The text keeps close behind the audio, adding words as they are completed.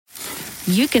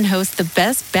you can host the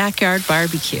best backyard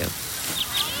barbecue.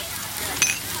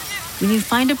 When you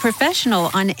find a professional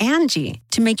on Angie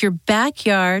to make your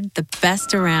backyard the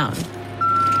best around.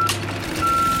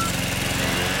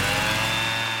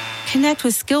 Connect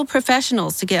with skilled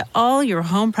professionals to get all your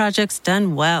home projects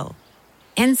done well.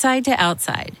 Inside to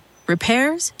outside,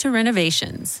 repairs to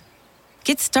renovations.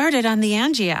 Get started on the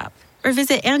Angie app or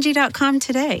visit Angie.com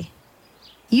today.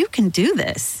 You can do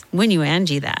this when you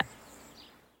Angie that.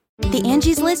 The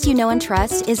Angie's List you know and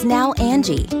trust is now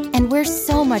Angie, and we're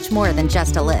so much more than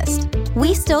just a list.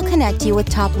 We still connect you with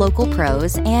top local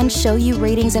pros and show you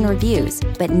ratings and reviews,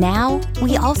 but now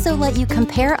we also let you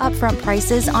compare upfront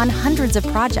prices on hundreds of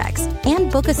projects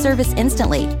and book a service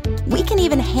instantly. We can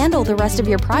even handle the rest of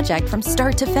your project from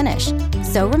start to finish.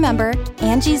 So remember,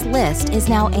 Angie's List is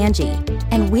now Angie,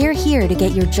 and we're here to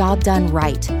get your job done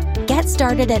right. Get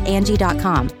started at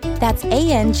Angie.com. That's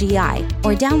ANGI,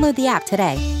 or download the app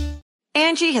today.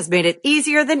 Angie has made it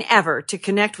easier than ever to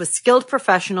connect with skilled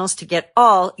professionals to get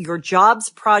all your jobs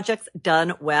projects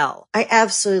done well. I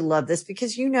absolutely love this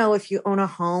because, if you own a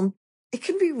home, it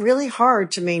can be really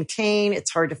hard to maintain.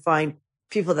 It's hard to find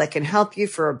people that can help you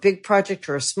for a big project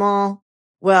or a small.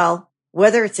 Well,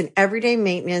 whether it's in everyday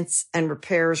maintenance and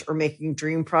repairs or making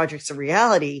dream projects a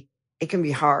reality, it can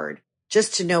be hard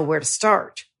just to know where to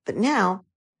start. But now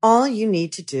all you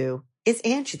need to do is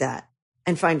Angie that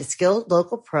and find a skilled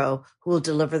local pro who will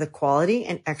deliver the quality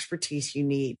and expertise you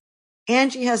need.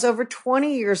 Angie has over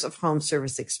 20 years of home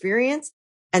service experience,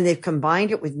 and they've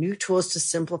combined it with new tools to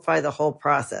simplify the whole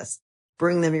process.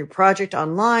 Bring them your project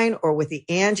online or with the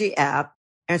Angie app,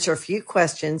 answer a few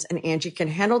questions, and Angie can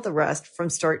handle the rest from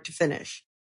start to finish.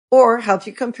 Or help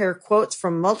you compare quotes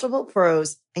from multiple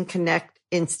pros and connect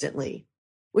instantly,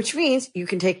 which means you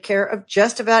can take care of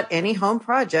just about any home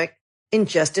project in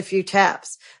just a few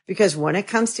taps. Because when it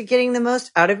comes to getting the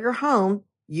most out of your home,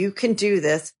 you can do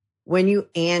this when you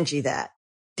Angie that.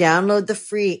 Download the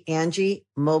free Angie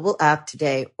mobile app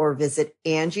today or visit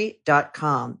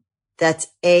Angie.com. That's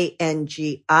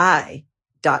ANGI.com.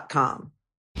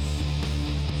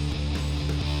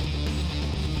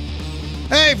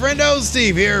 Hey, friendo,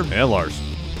 Steve here. And Lars.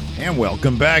 And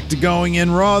welcome back to Going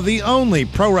In Raw, the only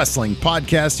pro wrestling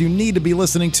podcast you need to be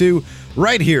listening to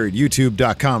right here at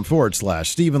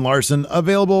youtube.com/Steven Larson,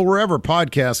 available wherever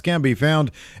podcasts can be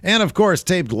found, and of course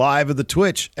taped live at the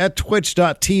Twitch at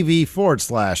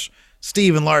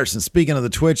twitch.tv/Steven Larson. Speaking of the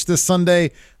Twitch, this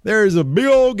Sunday there's a big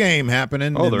old game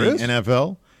happening in the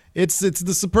NFL. It's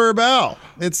the Superb Owl.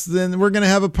 Then we're gonna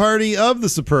have a party of the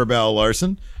Superb Owl,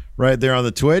 Larson, right there on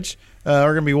the Twitch.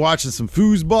 We're gonna be watching some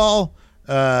foosball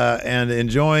and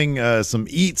enjoying some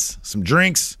eats, some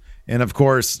drinks. And, of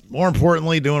course, more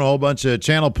importantly, doing a whole bunch of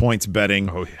channel points betting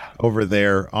over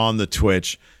there on the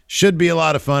Twitch. Should be a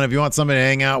lot of fun if you want somebody to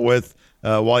hang out with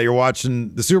while you're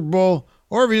watching the Super Bowl,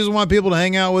 or if you just want people to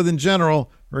hang out with in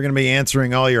general. We're going to be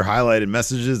answering all your highlighted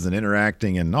messages and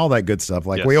interacting and all that good stuff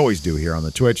like we always do here on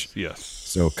the Twitch. Yes.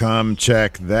 So come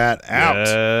check that out.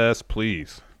 Yes,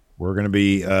 please. We're going to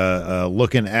be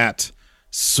looking at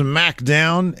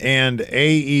SmackDown and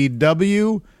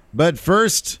AEW. But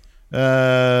first,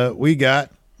 we got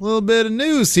a little bit of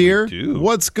news here.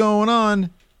 What's going on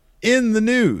in the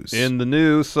news?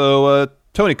 So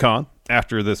Tony Khan,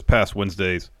 after this past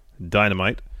Wednesday's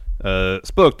Dynamite,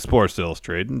 spoke to Sports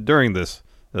Illustrated, and during this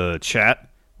chat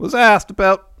was asked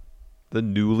about the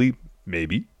newly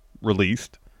maybe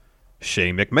released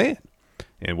Shane McMahon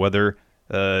and whether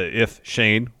if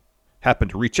Shane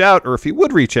happened to reach out, or if he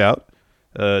would reach out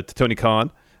to Tony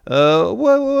Khan,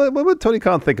 what would Tony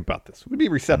Khan think about this? Would he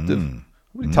be receptive?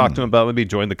 Would he talk to him about maybe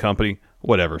join the company?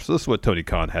 Whatever. So this is what Tony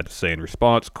Khan had to say in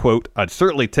response. Quote, "I'd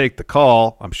certainly take the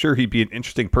call. I'm sure he'd be an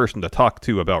interesting person to talk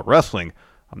to about wrestling.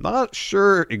 I'm not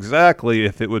sure exactly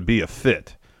if it would be a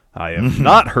fit. I have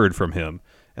not heard from him,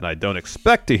 and I don't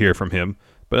expect to hear from him.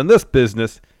 But in this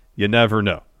business, you never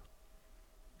know."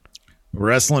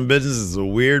 Wrestling business is a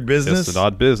weird business. It's an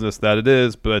odd business, that it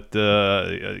is. But,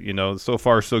 so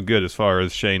far so good as far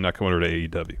as Shane not coming over to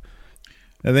AEW.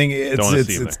 I think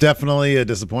it's definitely a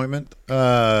disappointment.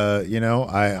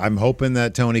 I'm hoping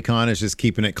that Tony Khan is just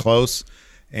keeping it close,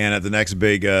 and at the next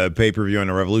big pay-per-view, I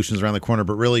know Revolution's around the corner,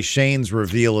 but really Shane's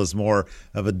reveal is more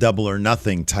of a double or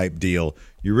nothing type deal.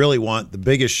 You really want the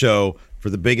biggest show for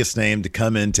the biggest name to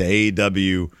come into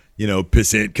AEW,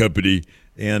 Pissant Company,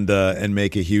 and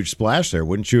make a huge splash there.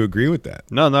 Wouldn't you agree with that?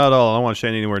 No, not at all. I don't want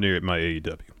Shane anywhere near my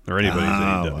AEW or anybody's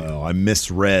AEW. Well, I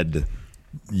misread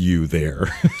you there.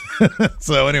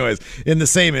 So anyways, in the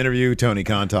same interview, Tony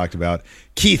Khan talked about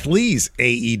Keith Lee's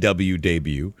AEW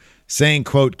debut, saying,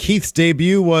 quote, "Keith's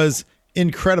debut was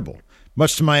incredible.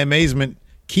 Much to my amazement,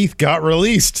 Keith got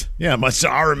released. Yeah, much to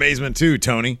our amazement too,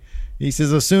 Tony. He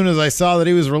says, as soon as I saw that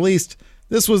he was released,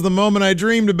 this was the moment I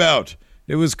dreamed about.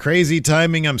 It was crazy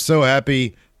timing. I'm so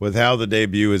happy with how the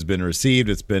debut has been received.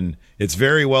 It's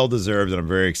very well deserved, and I'm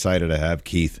very excited to have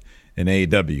Keith in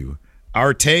AEW.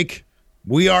 Our take,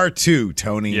 we are too,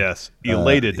 Tony. Yes,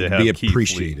 elated to have Keith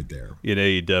appreciated there in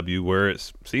AEW, where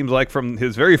it seems like from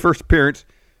his very first appearance,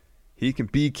 he can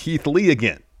be Keith Lee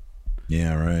again.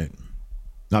 Yeah, right.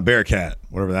 Not Bearcat,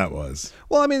 whatever that was.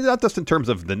 Well, I mean, not just in terms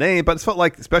of the name, but it felt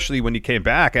like, especially when he came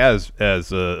back as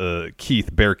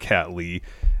Keith Bearcat Lee,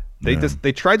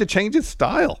 they tried to change his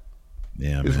style.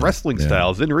 Yeah, his wrestling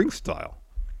style, his in-ring style.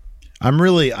 I'm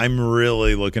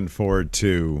really looking forward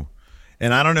to,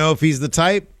 and I don't know if he's the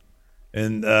type,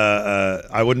 and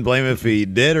I wouldn't blame him if he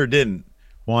did or didn't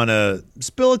want to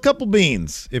spill a couple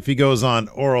beans if he goes on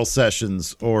Oral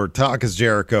Sessions or Talk as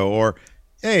Jericho, or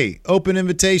hey, open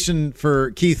invitation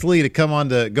for Keith Lee to come on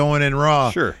to Going In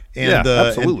Raw. Sure, and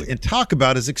absolutely, and talk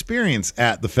about his experience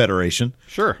at the Federation.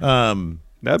 Sure,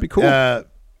 that'd be cool.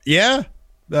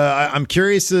 I'm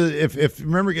curious if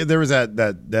remember there was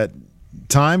that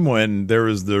time when there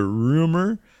was the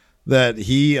rumor that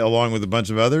he, along with a bunch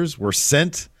of others, were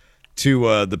sent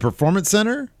to the Performance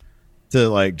Center to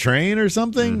like train or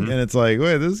something, and it's like,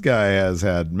 wait, this guy has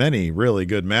had many really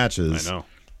good matches. I know,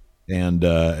 and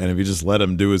if you just let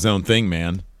him do his own thing,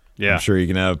 man, I'm sure you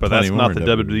can have. But plenty that's more not the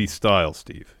WWE style,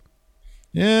 Steve.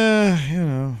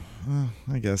 Yeah,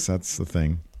 I guess that's the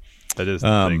thing. That is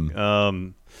the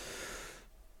thing.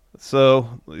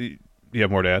 So, you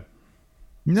have more to add?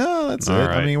 No, that's All it.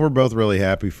 right. I mean, we're both really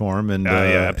happy for him, and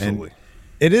yeah, absolutely.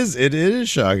 And it is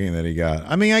shocking that he got.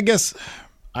 I mean, I guess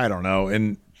I don't know,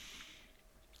 and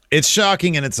it's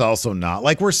shocking, and it's also not.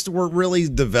 Like we're really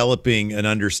developing an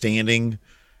understanding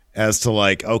as to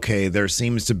like, okay, there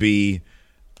seems to be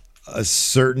a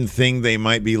certain thing they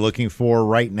might be looking for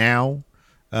right now,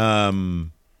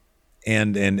 and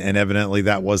evidently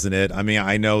that wasn't it. I mean,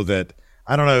 I know that.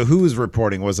 I don't know who was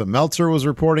reporting. Was it Meltzer was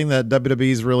reporting that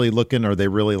WWE's really looking, or they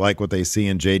really like what they see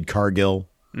in Jade Cargill?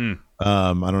 I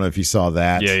don't know if you saw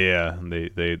that. Yeah.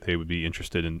 They would be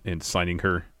interested in signing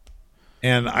her.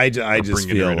 And I just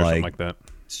feel like that.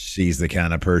 She's the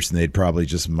kind of person they'd probably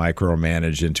just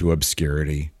micromanage into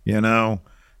obscurity. You know,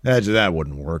 that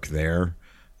wouldn't work there.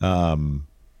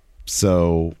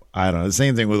 So I don't know. The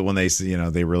same thing with when they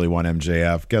they really want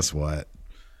MJF. Guess what?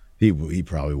 He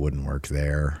probably wouldn't work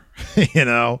there.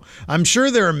 I'm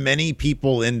sure there are many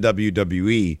people in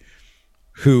WWE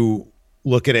who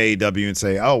look at AEW and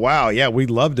say, oh, wow, yeah,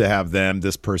 we'd love to have them,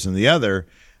 this person, the other.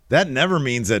 That never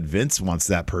means that Vince wants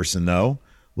that person, though.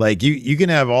 Like, you can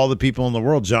have all the people in the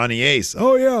world, Johnny Ace.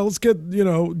 Oh, yeah, let's get,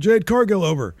 Jade Cargill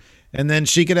over. And then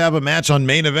she could have a match on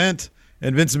Main Event,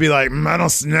 and Vince would be like, I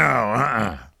don't know.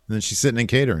 And then she's sitting in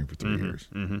catering for 3 years.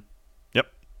 Mm-hmm. Yep.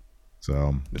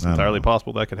 So it's entirely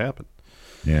possible that could happen.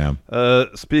 Yeah.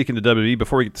 Speaking to WWE,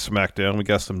 before we get to SmackDown, we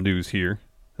got some news here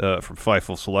from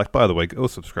Fightful Select. By the way, go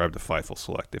subscribe to Fightful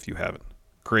Select if you haven't.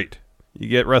 Great. You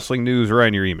get wrestling news right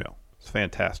in your email. It's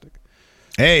fantastic.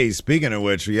 Hey, speaking of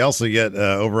which, we also get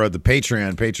over at the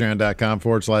Patreon,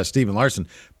 patreon.com/Steven Larson,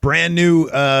 brand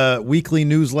new weekly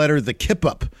newsletter, The Kip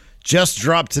Up, just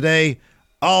dropped today.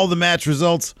 All the match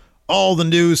results, all the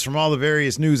news from all the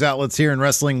various news outlets here in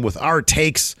wrestling with our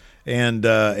takes and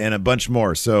a bunch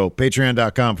more. So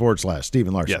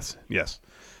patreon.com/Steven Larson. Yes.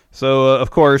 So,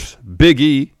 of course, Big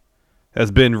E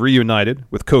has been reunited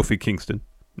with Kofi Kingston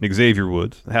and Xavier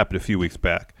Woods. It happened a few weeks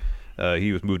back.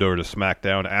 He was moved over to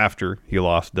SmackDown after he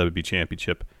lost the WWE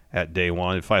Championship at Day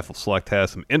One. And Fightful Select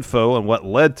has some info on what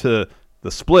led to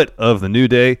the split of the New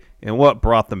Day and what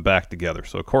brought them back together.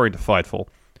 So according to Fightful,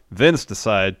 Vince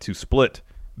decided to split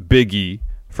Big E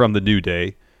from the New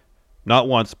Day, not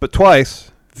once, but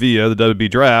twice, via the WWE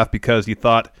draft, because he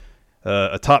thought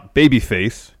a top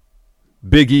babyface,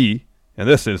 Big E, in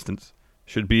this instance,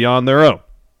 should be on their own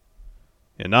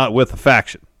and not with a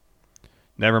faction.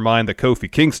 Never mind that Kofi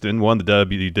Kingston won the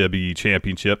WWE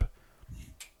Championship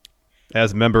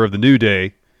as a member of the New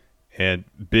Day, and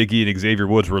Big E and Xavier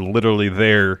Woods were literally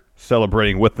there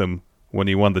celebrating with them when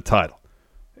he won the title.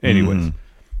 Anyways.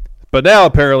 But now,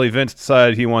 apparently, Vince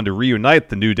decided he wanted to reunite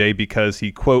the New Day because he,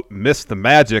 quote, missed the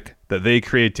magic that they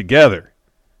created together.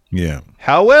 Yeah.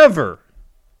 However,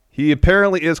 he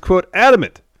apparently is, quote,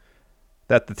 adamant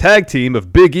that the tag team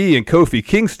of Big E and Kofi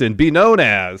Kingston be known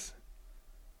as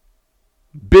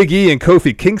Big E and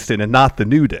Kofi Kingston and not the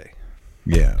New Day.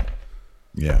 Yeah.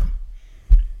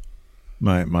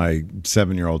 My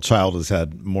 7-year-old child has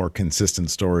had more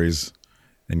consistent stories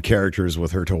and characters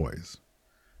with her toys.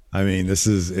 I mean, it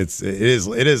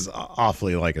is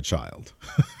awfully like a child.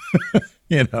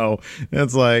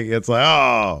 It's like,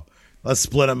 oh, let's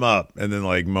split him up. And then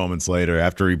like moments later,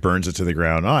 after he burns it to the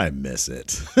ground, I miss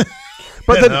it.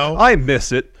 But then I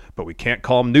miss it, but we can't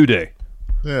call him New Day.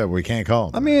 Yeah, we can't call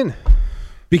him. I mean,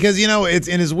 because, it's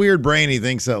in his weird brain. He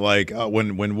thinks that like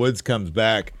when Woods comes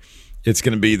back, it's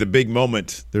going to be the big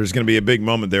moment. There's going to be a big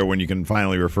moment there when you can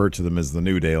finally refer to them as the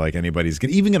New Day, like anybody's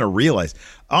even going to realize.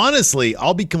 Honestly,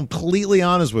 I'll be completely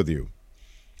honest with you.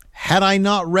 Had I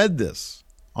not read this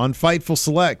on Fightful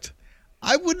Select,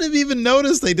 I wouldn't have even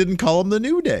noticed they didn't call him the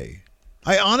New Day.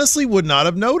 I honestly would not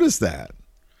have noticed that.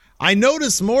 I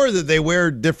noticed more that they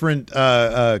wear different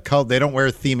they don't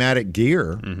wear thematic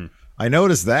gear. Mm-hmm. I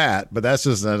noticed that, but that's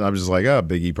just, I'm just like, oh,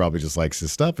 Big E probably just likes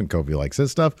his stuff and Kofi likes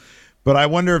his stuff. But I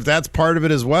wonder if that's part of it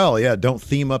as well. Yeah, don't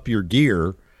theme up your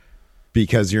gear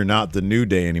because you're not the New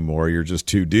Day anymore. You're just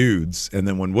two dudes. And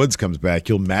then when Woods comes back,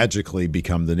 you'll magically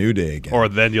become the New Day again. Or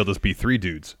then you'll just be three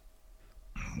dudes.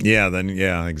 Yeah,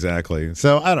 exactly.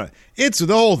 So I don't know.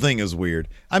 The whole thing is weird.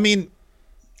 I mean,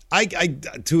 I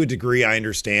to a degree, I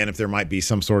understand if there might be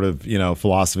some sort of,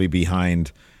 philosophy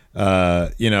behind,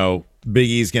 Big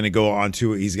E's going to go on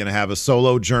to, he's going to have a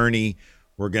solo journey.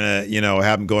 We're going to,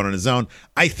 have him going on his own.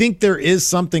 I think there is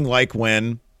something like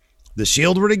when the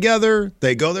Shield were together,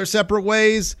 they go their separate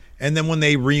ways. And then when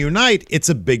they reunite, it's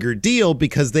a bigger deal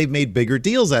because they've made bigger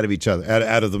deals out of each other,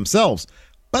 out of themselves.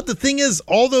 But the thing is,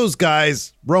 all those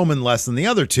guys, Roman less than the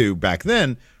other two back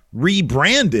then,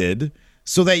 rebranded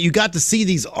so that you got to see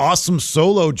these awesome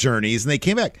solo journeys, and they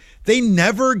came back. They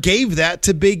never gave that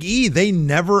to Big E. They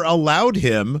never allowed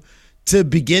him to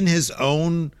begin his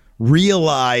own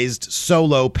realized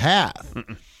solo path.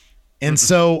 And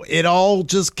so it all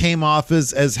just came off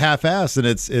as half-assed, and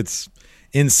it's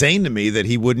insane to me that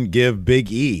he wouldn't give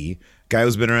Big E, guy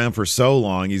who's been around for so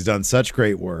long, he's done such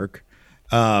great work,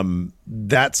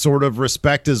 that sort of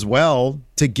respect as well,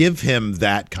 to give him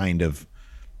that kind of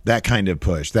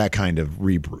push, that kind of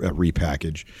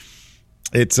repackage.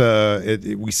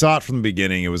 We saw it from the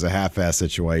beginning. It was a half-assed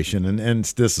situation, and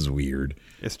this is weird.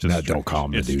 It's just don't call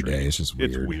him the New Day. It's just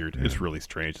weird. It's weird. Yeah. It's really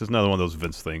strange. It's another one of those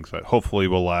Vince things that hopefully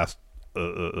will last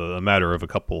a matter of a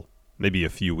couple, maybe a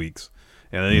few weeks,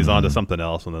 and then he's on to something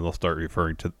else, and then they'll start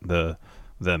referring to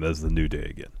them as the New Day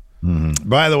again. Mm-hmm.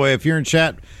 By the way, if you're in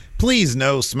chat, please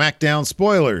no SmackDown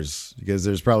spoilers, because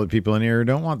there's probably people in here who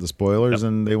don't want the spoilers,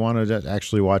 and they want to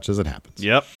actually watch as it happens.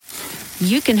 Yep.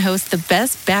 You can host the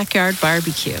best backyard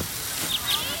barbecue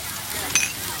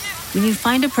when you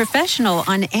find a professional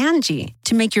on Angie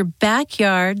to make your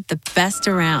backyard the best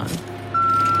around.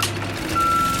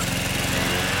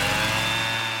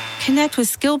 Connect with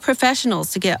skilled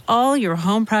professionals to get all your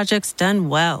home projects done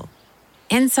well.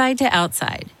 Inside to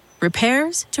outside,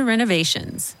 repairs to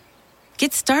renovations.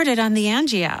 Get started on the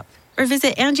Angie app or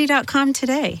visit Angie.com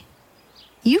today.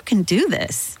 You can do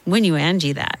this when you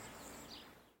Angie that.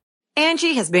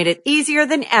 Angie has made it easier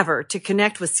than ever to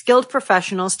connect with skilled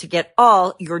professionals to get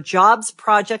all your jobs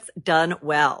projects done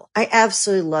well. I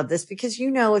absolutely love this because,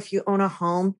 if you own a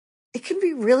home, it can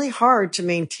be really hard to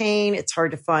maintain. It's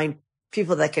hard to find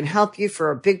people that can help you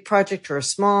for a big project or a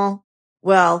small.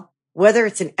 Well, whether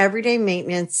it's in everyday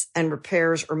maintenance and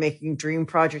repairs or making dream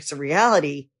projects a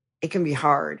reality, it can be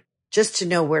hard just to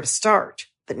know where to start.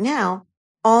 But now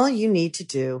all you need to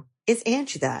do is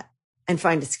Angie that and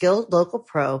find a skilled local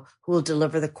pro who will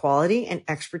deliver the quality and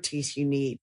expertise you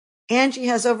need. Angie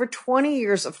has over 20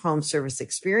 years of home service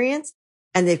experience,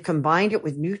 and they've combined it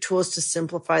with new tools to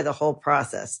simplify the whole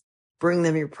process. Bring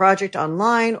them your project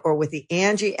online or with the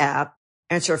Angie app,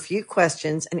 answer a few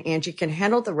questions, and Angie can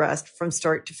handle the rest from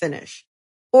start to finish.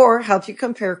 Or help you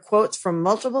compare quotes from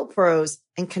multiple pros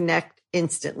and connect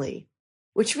instantly,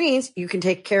 which means you can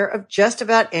take care of just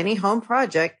about any home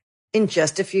project in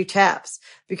just a few taps.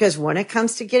 Because when it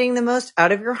comes to getting the most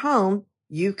out of your home,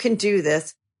 you can do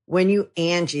this when you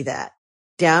Angie that.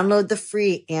 Download the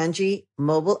free Angie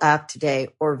mobile app today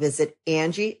or visit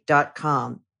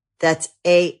Angie.com. That's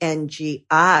ANGI.com.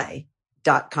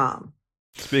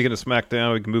 Speaking of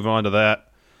SmackDown, we can move on to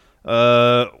that.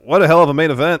 What a hell of a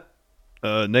main event.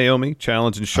 Naomi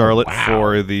challenging Charlotte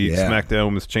for the SmackDown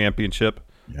Women's Championship.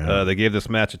 Yeah. They gave this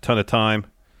match a ton of time,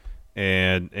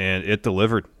 and it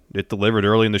delivered. It delivered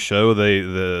early in the show.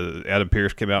 The Adam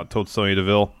Pearce came out and told Sonya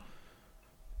Deville,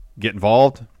 "Get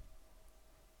involved.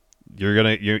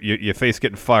 Your face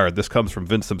getting fired. This comes from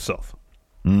Vince himself."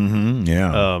 Mm-hmm.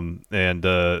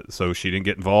 Yeah. So she didn't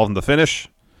get involved in the finish.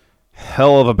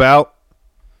 Hell of a bout.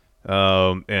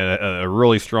 And a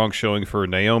really strong showing for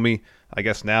Naomi. I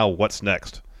guess now what's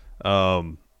next?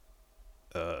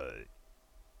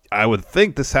 I would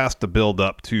think this has to build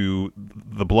up to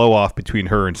the blow-off between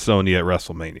her and Sonya at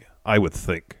WrestleMania. I would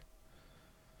think.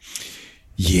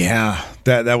 Yeah,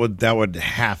 that would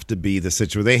have to be the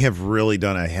situation. They have really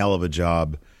done a hell of a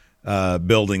job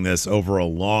building this over a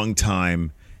long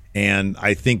time, and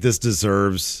I think this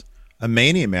deserves a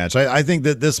Mania match. I think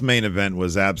that this main event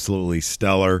was absolutely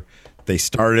stellar. They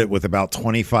started it with about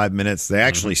 25 minutes. They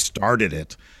actually started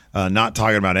it, not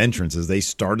talking about entrances. They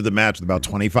started the match with about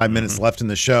 25 minutes left in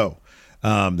the show.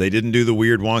 They didn't do the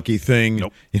weird wonky thing.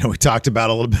 Nope. We talked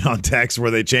about a little bit on text where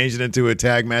they changed it into a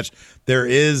tag match.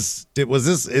 Is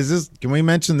this, can we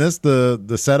mention this,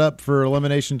 the setup for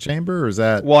Elimination Chamber, or is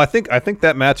that? Well, I think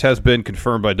that match has been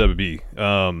confirmed by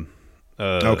WWE.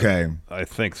 Okay. I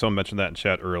think someone mentioned that in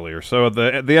chat earlier. So at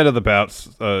the end of the bouts,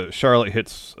 Charlotte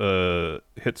hits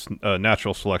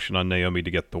natural selection on Naomi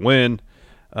to get the win.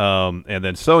 And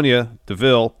then Sonya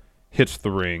Deville hits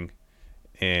the ring.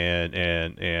 And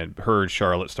her and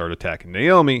Charlotte start attacking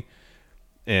Naomi,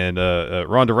 and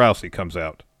Ronda Rousey comes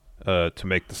out to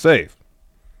make the save.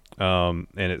 And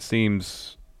it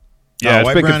seems, White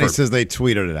Brownie confirmed. Says they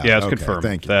tweeted it out. Yeah, it's confirmed.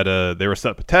 Thank you. That they were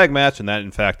set up a tag match, and that in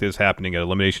fact is happening at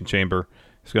Elimination Chamber.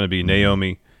 It's going to be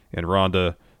Naomi and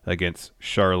Ronda against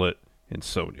Charlotte and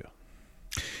Sonya.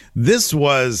 This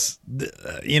was,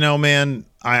 man,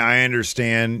 I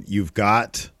understand you've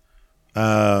got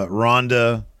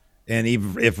Ronda. And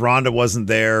if Ronda wasn't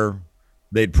there,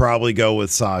 they'd probably go with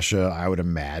Sasha, I would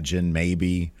imagine,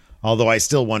 maybe. Although I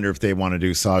still wonder if they want to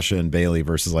do Sasha and Bayley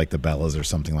versus like the Bellas or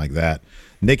something like that.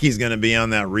 Nikki's going to be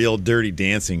on that Real Dirty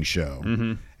Dancing show.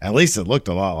 Mm-hmm. At least it looked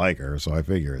a lot like her, so I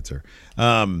figure it's her.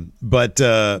 But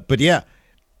yeah,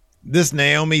 this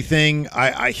Naomi thing,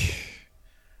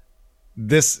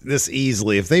 this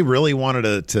easily, if they really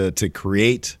wanted to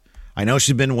create, I know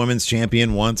she's been women's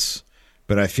champion once,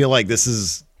 but I feel like this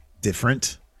is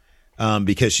different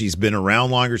because she's been around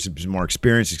longer, she's more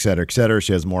experienced, et cetera, et cetera.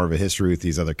 She has more of a history with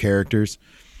these other characters.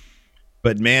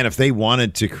 But man, if they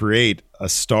wanted to create a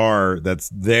star that's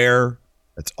there,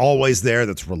 that's always there,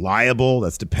 that's reliable,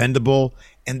 that's dependable,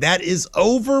 and that is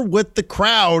over with the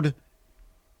crowd,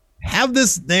 have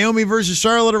this Naomi versus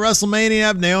Charlotte at WrestleMania,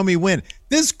 have Naomi win.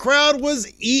 This crowd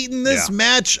was eating this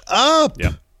match up.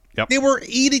 Yeah. Yep. They were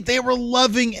eating. They were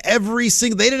loving every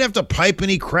single. They didn't have to pipe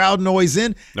any crowd noise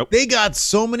in. Nope. They got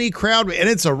so many crowd, and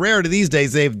it's a rarity these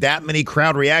days. They have that many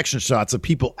crowd reaction shots of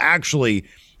people actually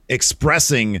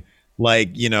expressing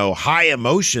high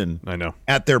emotion. I know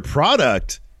at their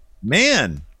product.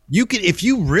 Man, you can, if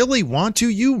you really want to,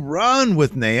 you run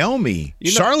with Naomi.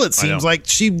 Charlotte seems like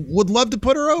she would love to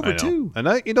put her over too. And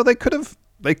they could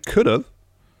have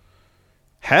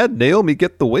had Naomi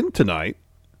get the win tonight.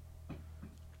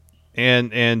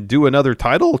 And do another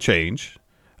title change.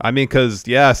 I mean, because,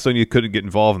 Sonya couldn't get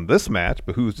involved in this match,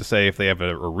 but who's to say if they have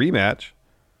a rematch?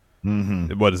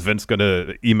 Mm-hmm. What, is Vince going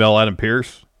to email Adam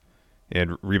Pearce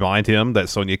and remind him that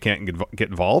Sonya can't get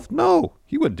involved? No,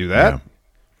 he wouldn't do that.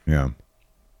 Yeah.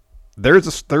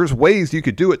 There's ways you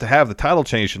could do it to have the title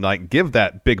change tonight and give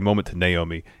that big moment to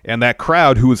Naomi and that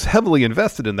crowd who was heavily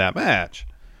invested in that match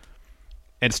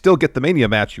and still get the Mania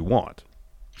match you want.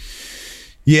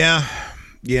 Yeah.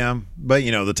 Yeah, but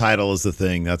the title is the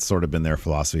thing. That's sort of been their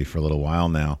philosophy for a little while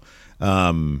now.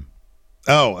 I'm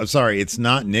sorry. It's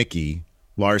not Nikki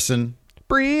Larson.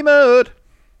 Brie Mode.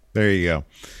 There you go.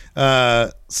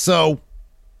 I thought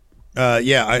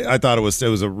it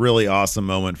was a really awesome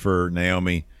moment for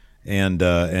Naomi,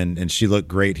 and she looked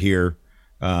great here.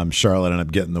 Charlotte ended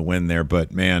up getting the win there,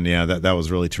 but man, that was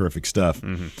really terrific stuff.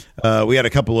 Mm-hmm. We had a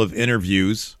couple of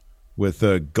interviews with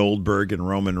Goldberg and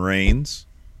Roman Reigns.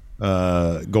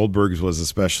 Goldberg's was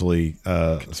especially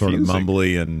sort of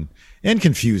mumbly and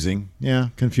confusing. Yeah,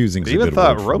 confusing. I even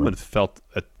thought Roman felt,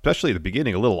 especially at the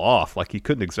beginning, a little off, like he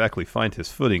couldn't exactly find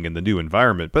his footing in the new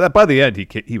environment. But by the end,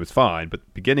 he was fine. But at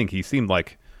the beginning, he seemed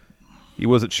like he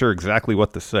wasn't sure exactly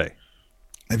what to say.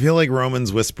 I feel like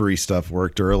Roman's whispery stuff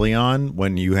worked early on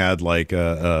when you had like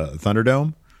a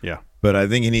Thunderdome. Yeah. But I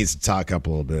think he needs to talk up a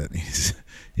little bit.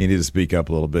 He needed to speak up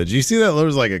a little bit. Did you see that? There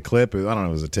was like a clip. I don't know if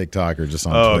it was a TikTok or just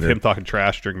on Twitter. Of him talking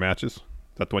trash during matches? Is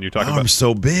that the one you're talking about? Arm's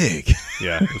so big.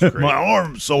 Yeah, it was great. My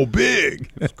arm's so big.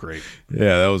 It's great.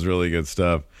 Yeah, that was really good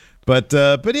stuff. But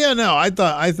yeah, no, I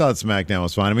thought SmackDown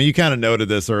was fine. I mean, you kind of noted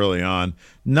this early on.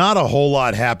 Not a whole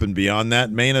lot happened beyond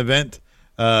that main event.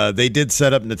 They did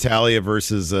set up Natalya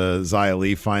versus Xia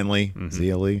Li finally. Mm-hmm.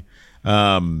 Xia Li.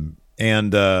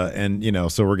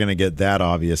 And so we're gonna get that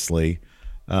obviously.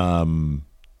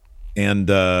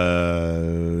 That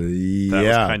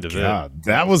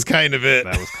was kind of it.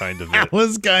 That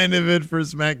was kind of it for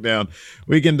SmackDown.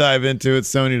 We can dive into it.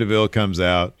 Sonya Deville comes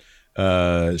out.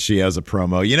 She has a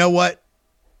promo. You know what?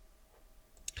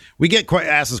 We get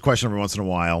asked this question every once in a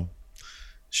while.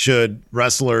 Should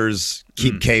wrestlers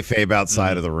keep kayfabe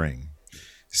outside of the ring.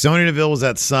 Sonya Deville was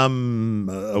at some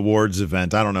awards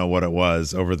event. I don't know what it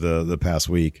was over the past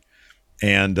week.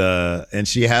 And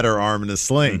she had her arm in a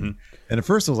sling. Mm-hmm. And at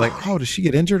first I was like, oh, did she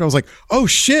get injured? I was like, oh,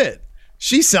 shit.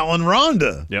 She's selling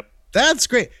Ronda. Yep. That's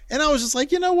great. And I was just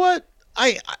like, you know what?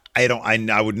 I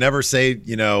would never say,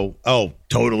 oh,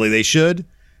 totally they should.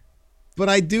 But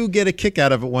I do get a kick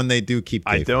out of it when they do keep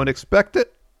kayfabe. I don't expect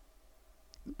it,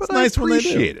 but it's nice when they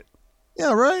appreciate it.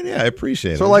 Yeah, right. Yeah, I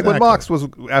appreciate it. So like when Mox was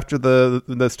after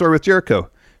the story with Jericho,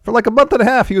 for like a month and a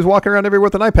half, he was walking around everywhere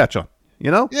with an eye patch on,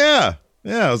 Yeah.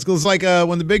 Yeah, it was like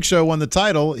when the Big Show won the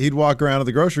title, he'd walk around at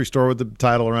the grocery store with the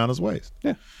title around his waist.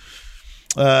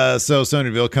 Yeah. So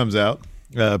Sonya Deville comes out,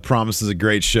 promises a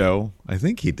great show. I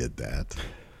think he did that.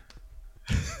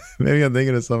 Maybe I'm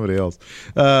thinking of somebody else.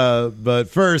 But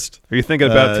first... Are you thinking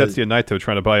about Tetsuya Naito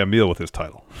trying to buy a meal with his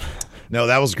title? No,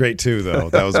 that was great too, though.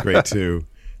 That was great too.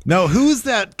 No, who's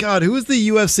that? God, who was the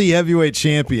UFC heavyweight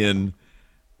champion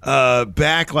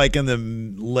back like in the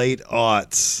late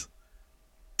aughts?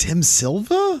 Tim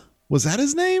Silva? Was that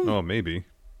his name? Oh, maybe.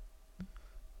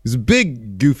 He's a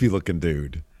big, goofy-looking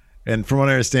dude. And from what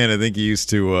I understand, I think he used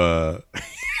to...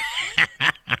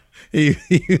 He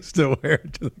used to wear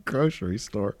it to the grocery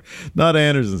store. Not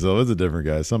Anderson Silva. It's a different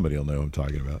guy. Somebody will know who I'm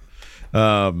talking about.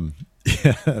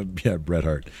 Yeah, Bret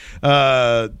Hart.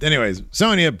 Anyways,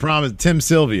 Sonya promised Tim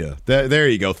Sylvia. There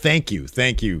you go. Thank you,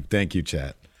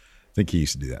 chat. I think he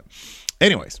used to do that.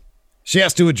 Anyways, she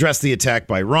has to address the attack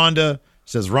by Ronda.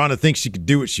 Says Ronda thinks she could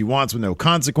do what she wants with no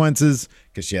consequences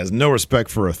because she has no respect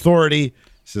for authority.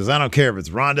 She says, I don't care if it's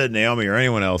Ronda, Naomi, or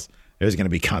anyone else. There's going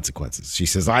to be consequences. She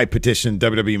says, I petitioned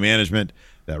WWE management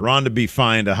that Ronda be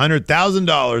fined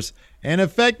 $100,000 and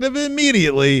effective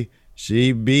immediately,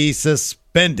 she be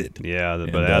suspended. Yeah,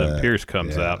 but Adam Pearce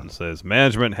comes out and says,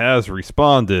 management has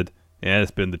responded, and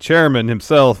it's been the chairman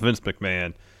himself, Vince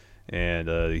McMahon. And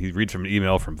he reads from an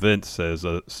email from Vince, says,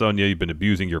 Sonya, you've been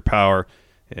abusing your power.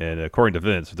 And according to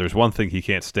Vince, if there's one thing he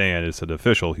can't stand, it's an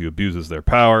official who abuses their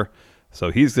power.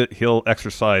 So he'll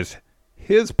exercise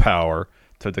his power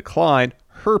to decline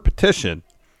her petition,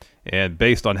 and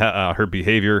based on her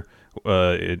behavior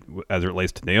as it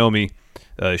relates to Naomi,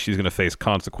 she's going to face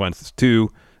consequences too.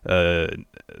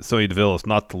 Sonya Deville is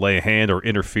not to lay a hand or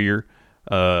interfere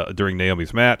during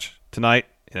Naomi's match tonight,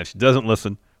 and if she doesn't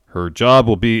listen, her job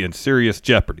will be in serious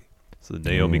jeopardy. So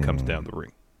Naomi comes down the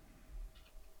ring.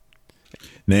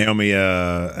 Naomi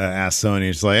asks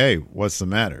Sonya, she's like, hey, what's the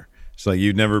matter? She's like,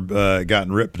 you've never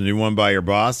gotten ripped a new one by your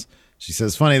boss? She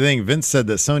says, funny thing, Vince said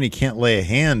that Sonya can't lay a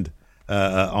hand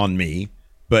on me,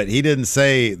 but he didn't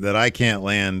say that I can't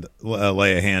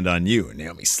lay a hand on you. And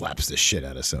Naomi slaps the shit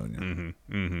out of Sonya.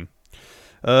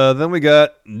 Then we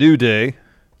got New Day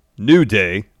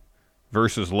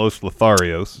versus Los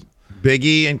Lotharios. Big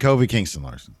E and Kofi Kingston,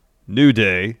 Larson. New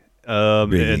Day.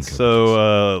 And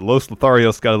so Los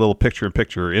Lotharios got a little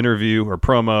picture-in-picture interview or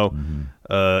promo.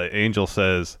 Angel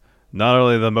says, not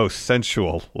only the most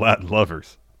sensual Latin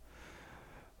lovers,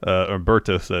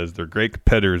 Umberto says they're great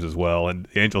competitors as well. And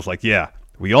Angel's like, yeah,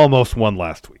 we almost won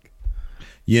last week.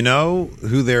 You know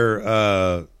who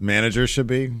their manager should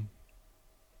be?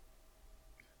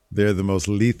 They're the most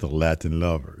lethal Latin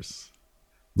lovers.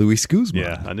 Luis Guzman.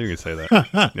 Yeah, I knew you were going to say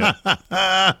that.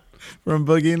 Yeah. From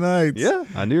Boogie Nights. Yeah,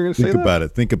 I knew you were going to say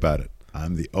that. Think about it.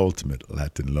 I'm the ultimate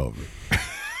Latin lover.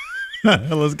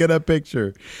 Let's get a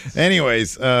picture.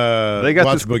 Anyways, they got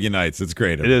watch Boogie Nights. It's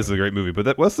great. It is a great movie.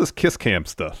 But what's this Kiss Cam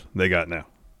stuff they got now?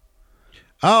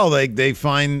 Oh, they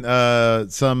find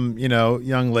some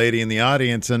young lady in the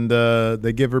audience and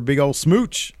they give her a big old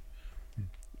smooch.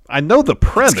 I know the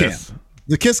premise.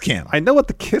 The Kiss Cam. I know what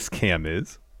the Kiss Cam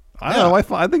is. I don't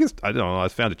know. I think it's. I don't know. I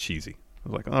found it cheesy. I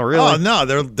was like, oh really? Oh no,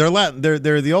 they're Latin.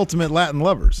 They're the ultimate Latin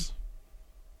lovers.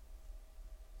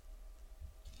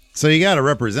 So you got to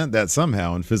represent that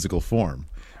somehow in physical form.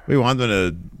 We want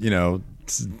them to,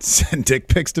 send dick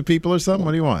pics to people or something.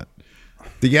 What do you want?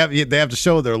 They have to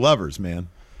show they're lovers, man.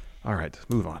 All right,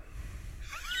 move on.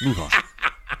 Move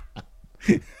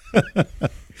on.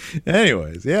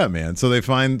 Anyways, yeah, man. So they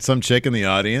find some chick in the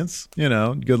audience,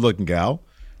 good looking gal.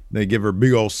 They give her a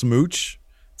big old smooch.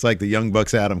 It's like the Young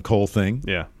Bucks Adam Cole thing.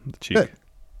 Yeah, the cheek.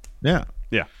 Yeah.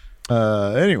 Yeah.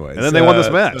 Anyways. And then they won this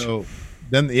match.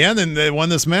 Then they won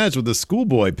this match with the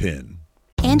schoolboy pin.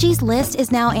 Angie's List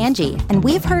is now Angie, and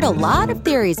we've heard a lot of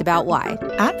theories about why.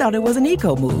 I thought it was an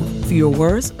eco move. Fewer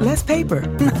words, less paper.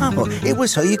 No, it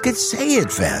was so you could say it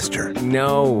faster.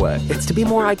 No, it's to be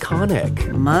more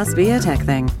iconic. Must be a tech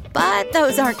thing. But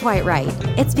those aren't quite right.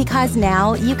 It's because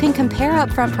now you can compare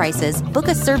upfront prices, book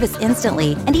a service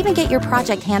instantly, and even get your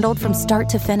project handled from start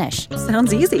to finish.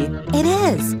 Sounds easy. It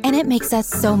is, and it makes us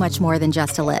so much more than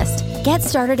just a list. Get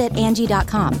started at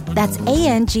Angie.com. That's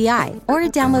ANGI, or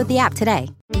download the app today.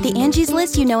 The Angie's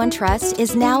List you know and trust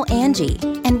is now Angie,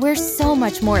 and we're so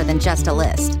much more than just a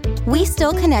list. We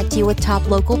still connect you with top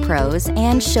local pros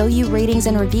and show you ratings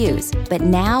and reviews, but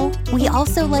now we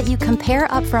also let you compare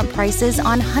upfront prices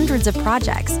on hundreds of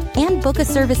projects and book a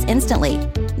service instantly.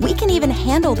 We can even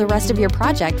handle the rest of your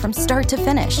project from start to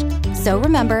finish. So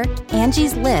remember,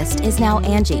 Angie's List is now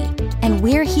Angie, and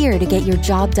we're here to get your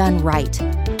job done right.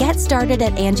 Get started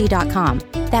at Angie.com.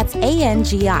 That's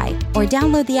ANGI, or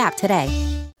download the app today.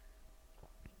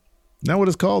 Is that what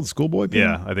it's called? Schoolboy pin?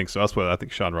 Yeah, I think so. That's what I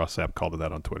think Sean Ross Sapp called it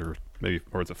that on Twitter. Maybe,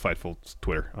 or it's a Fightful's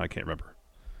Twitter. I can't remember.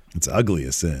 It's ugly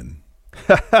as sin.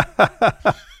 It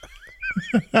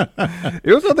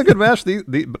was another good match.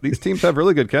 These teams have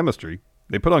really good chemistry.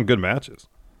 They put on good matches.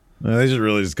 They should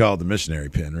really just call it the missionary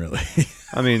pin, really.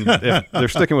 I mean, if they're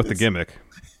sticking with the gimmick.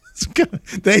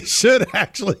 They should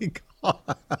actually call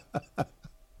it.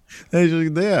 They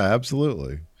should, yeah,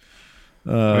 absolutely.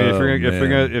 I mean,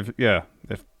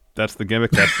 if that's the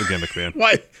gimmick, that's the gimmick, man.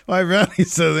 Why Brownie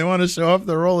says they want to show off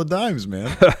their roll of dimes, man.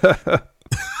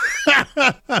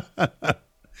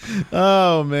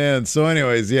 Oh man. So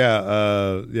anyways,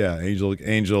 Angel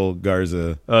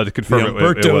Garza. To confirm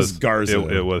it was Garza.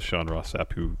 It was Sean Ross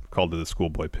Sapp who called it a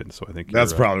schoolboy pin, so I think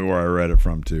that's probably where I read it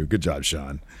from too. Good job,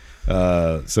 Sean.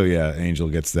 So yeah, Angel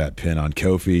gets that pin on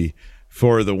Kofi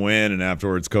for the win, and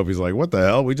afterwards Kofi's like, what the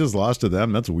hell? We just lost to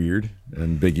them. That's weird.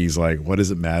 And Big E's like, what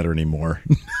does it matter anymore?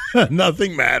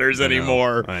 Nothing matters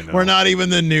anymore. I know. We're not even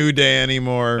the New Day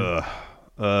anymore.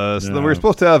 So then we're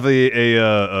supposed to have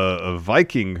a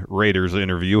Viking Raiders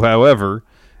interview. However,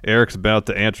 Eric's about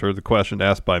to answer the question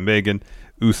asked by Megan,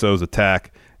 Usos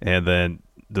attack, and then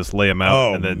just lay them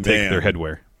out and then take their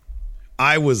headwear.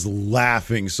 I was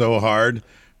laughing so hard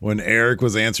when Eric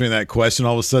was answering that question.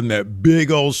 All of a sudden, that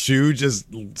big old shoe just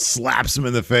slaps him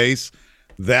in the face.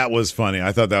 That was funny.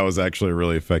 I thought that was actually a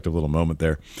really effective little moment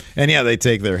there. And yeah, they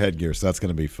take their headgear, so that's going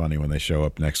to be funny when they show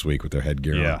up next week with their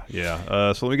headgear on.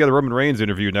 Yeah. So we got a Roman Reigns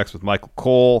interview next with Michael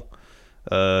Cole.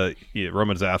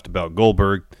 Roman's asked about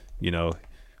Goldberg. I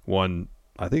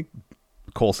think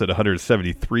Cole said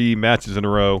 173 matches in a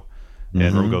row.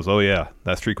 And Roman goes, oh, yeah,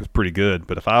 that streak was pretty good.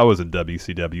 But if I was in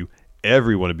WCW,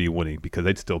 everyone would be winning because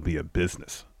they'd still be a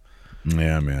business.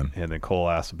 Yeah, man. And then Cole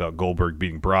asks about Goldberg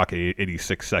beating Brock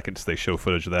 86 seconds. They show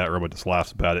footage of that. Roman just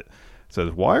laughs about it.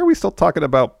 Says, why are we still talking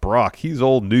about Brock? He's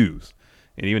old news.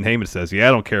 And even Heyman says, I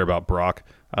don't care about Brock.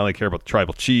 I only care about the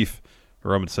tribal chief.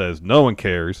 Roman says, no one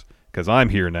cares because I'm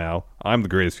here now. I'm the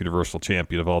greatest Universal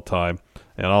Champion of all time.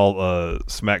 And I'll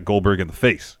smack Goldberg in the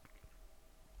face.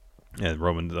 And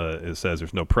Roman says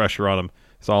there's no pressure on him.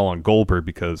 It's all on Goldberg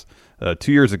because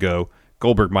 2 years ago,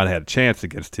 Goldberg might have had a chance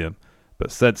against him.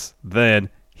 But since then,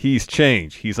 he's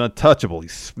changed. He's untouchable.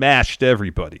 He's smashed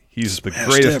everybody. He's the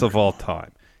greatest of all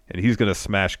time. And he's going to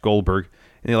smash Goldberg.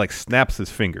 And he snaps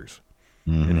his fingers.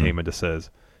 And Heyman just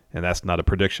says, and that's not a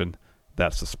prediction.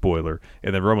 That's a spoiler.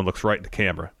 And then Roman looks right in the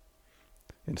camera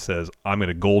and says, I'm going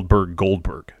to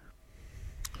Goldberg.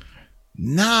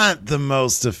 Not the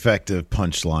most effective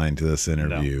punchline to this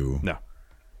interview. No.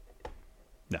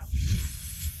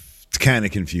 It's kind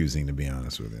of confusing, to be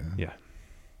honest with you. Yeah.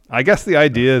 I guess the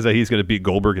idea is that he's going to beat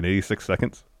Goldberg in 86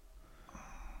 seconds.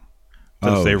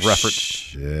 Since they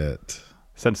referenced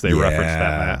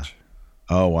that match.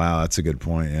 Oh, wow. That's a good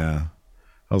point. Yeah.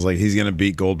 I was like, he's going to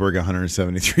beat Goldberg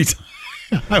 173 times.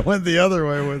 I went the other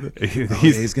way with it.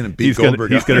 He's going to beat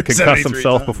Goldberg. He's going to concuss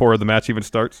himself before the match even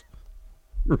starts.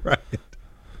 Right.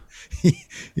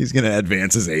 He's going to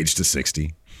advance his age to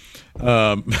 60.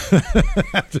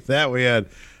 After that, we had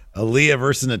Aaliyah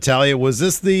versus Natalya. Was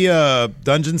this the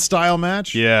dungeon style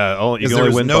match? Yeah. You can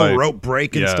only win no by rope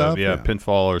break and stuff. Yeah,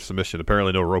 pinfall or submission.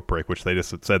 Apparently no rope break, which they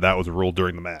just said that was a rule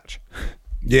during the match.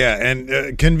 Yeah,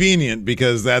 and convenient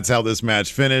because that's how this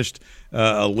match finished.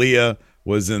 Aaliyah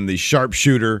was in the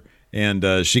sharpshooter,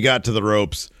 and she got to the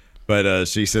ropes, but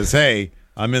she says, hey,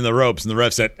 I'm in the ropes. And the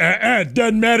ref said,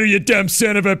 doesn't matter, you dumb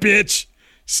son of a bitch.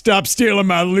 Stop stealing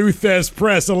my Luthez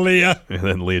press, Aaliyah. And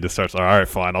then Leah just starts, all right,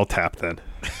 fine, I'll tap then.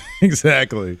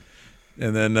 Exactly.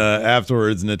 And then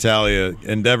afterwards, Natalya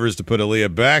endeavors to put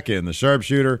Aaliyah back in the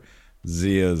sharpshooter.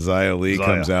 Xia Li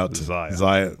comes out.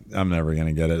 Xia. I'm never going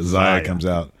to get it. Xia comes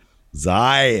out.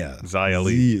 Xia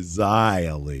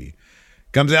Li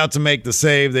comes out to make the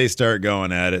save. They start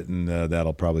going at it, and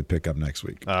that'll probably pick up next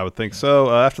week. I would think so.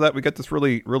 After that, we got this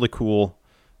really, really cool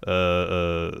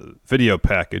video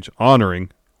package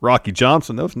honoring Rocky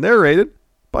Johnson. That was narrated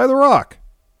by The Rock.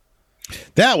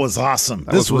 That was awesome.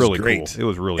 This was really great. Cool. It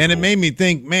was really and cool. It made me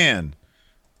think, man,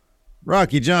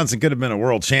 Rocky Johnson could have been a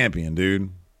world champion, dude.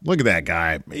 Look at that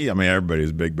guy. I mean, everybody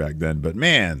was big back then, but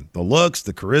man, the looks,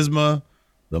 the charisma,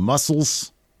 the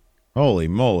muscles. Holy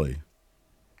moly.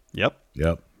 Yep.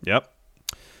 Yep.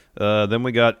 Then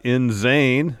we got In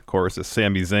Zane. Of course, it's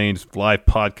Sami Zayn's live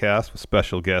podcast with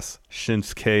special guests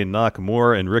Shinsuke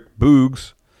Nakamura and Rick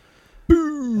Boogs.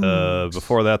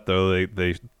 Before that, though,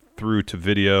 they threw to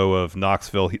video of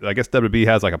Knoxville. I guess WB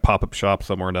has like a pop-up shop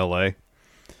somewhere in L.A.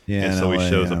 Yeah, and so he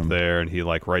shows up there, and he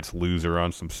like writes "loser"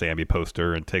 on some Sammy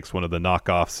poster and takes one of the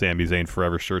knockoff Sami Zayn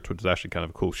Forever shirts, which is actually kind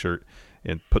of a cool shirt,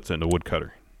 and puts it in a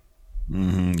woodcutter.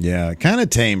 Mm-hmm, yeah, kind of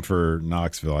tame for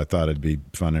Knoxville. I thought it'd be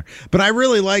funner, but I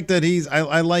really like that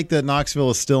I like that Knoxville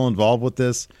is still involved with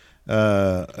this.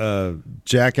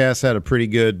 Jackass had a pretty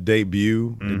good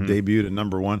debut. It debuted at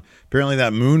number 1. Apparently,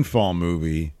 that Moonfall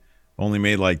movie only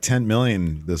made like $10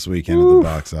 million this weekend at the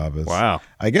box office. Wow.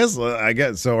 I guess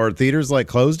so. Are theaters like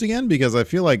closed again? Because I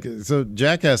feel like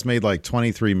Jackass made like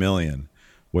 $23 million,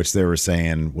 which they were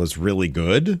saying was really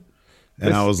good.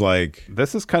 And I was like,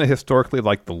 this is kind of historically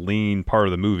like the lean part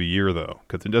of the movie year, though,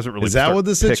 because it doesn't really. Is that what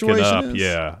the situation is?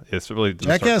 Yeah, it's really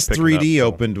Jackass 3D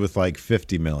opened with like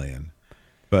 $50 million,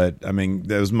 but I mean,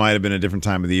 those might have been a different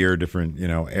time of the year, different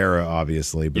era,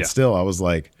 obviously. But still, I was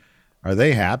like, are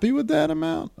they happy with that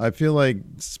amount? I feel like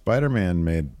Spider-Man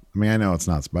made. I mean, I know it's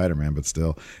not Spider-Man, but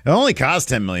still, it only cost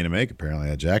 $10 million to make.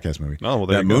 Apparently, a Jackass movie. Oh, well,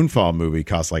 that Moonfall movie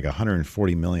cost like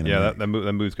 $140 million. Yeah, that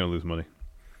movie's gonna lose money.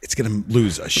 It's going to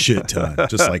lose a shit ton,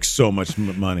 just like so much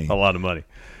money. A lot of money.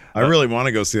 I really want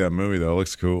to go see that movie, though. It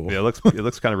looks cool. Yeah, it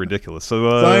looks kind of ridiculous.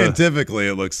 So scientifically,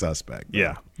 it looks suspect.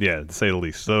 Though. Yeah, to say the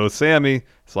least. So Sammy,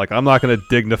 it's like, I'm not going to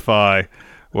dignify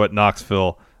what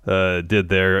Knoxville did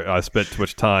there. I spent too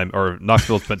much time, or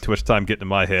Knoxville spent too much time getting in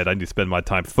my head. I need to spend my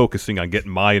time focusing on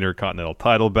getting my Intercontinental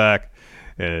title back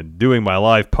and doing my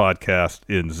live podcast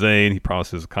in Zane. He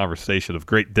promises a conversation of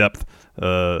great depth,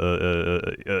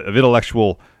 of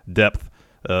intellectual depth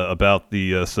about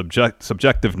the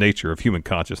subjective nature of human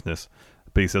consciousness.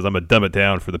 But he says, I'm going to dumb it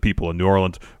down for the people in New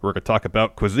Orleans. We're going to talk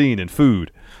about cuisine and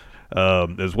food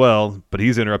as well. But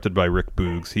he's interrupted by Rick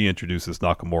Boogs. He introduces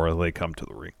Nakamura. They come to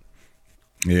the ring.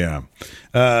 Yeah.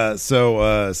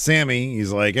 So Sammy,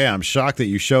 he's like, hey, I'm shocked that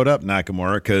you showed up,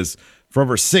 Nakamura, because for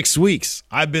over 6 weeks,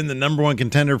 I've been the number 1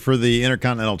 contender for the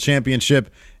Intercontinental Championship,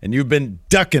 and you've been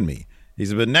ducking me. He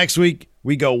said, but next week,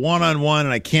 we go one-on-one,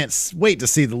 and I can't wait to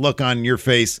see the look on your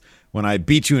face when I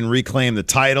beat you and reclaim the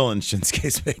title. And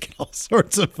Shinsuke's making all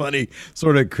sorts of funny,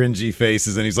 sort of cringy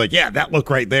faces, and he's like, yeah, that look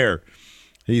right there.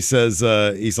 He says,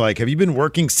 he's like, have you been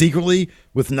working secretly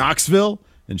with Knoxville?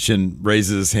 And Shin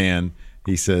raises his hand.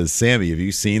 He says, Sammy, have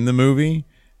you seen the movie?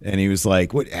 And he was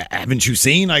like, what, haven't you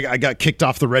seen? I got kicked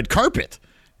off the red carpet.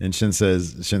 And Shin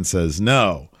says,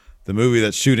 no, the movie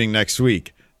that's shooting next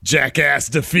week, Jackass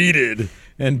Defeated.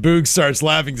 And Boog starts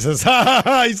laughing and says, ha ha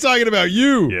ha, he's talking about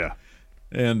you. Yeah.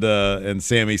 And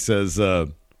Sammy says,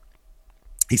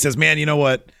 he says, man, you know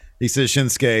what? He says,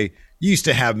 Shinsuke, you used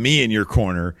to have me in your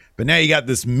corner, but now you got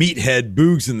this meathead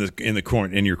Boogs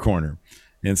in your corner.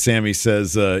 And Sammy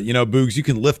says, Boogs, you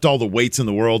can lift all the weights in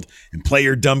the world and play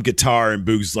your dumb guitar. And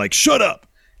Boogs is like, shut up.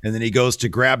 And then he goes to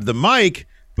grab the mic,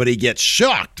 but he gets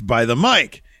shocked by the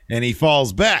mic and he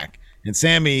falls back. And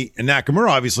Sammy and Nakamura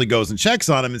obviously goes and checks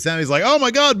on him. And Sammy's like, oh my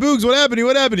God, Boogs, what happened to you?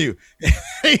 What happened to you?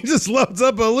 He just loads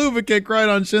up a luva kick right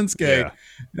on Shinsuke. Yeah.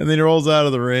 And then he rolls out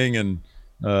of the ring and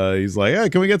he's like, hey,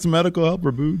 can we get some medical help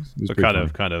for Boogs? So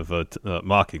kind of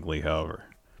mockingly, however.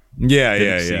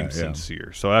 Yeah.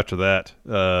 Sincere. So after that,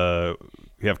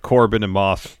 we have Corbin and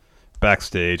Moss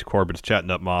backstage. Corbin's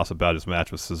chatting up Moss about his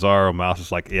match with Cesaro. Moss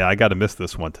is like, yeah, I got to miss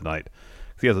this one tonight.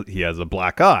 He has a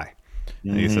black eye.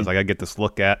 And he says, I got to get this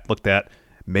looked at.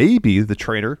 Maybe the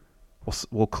trainer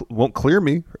won't clear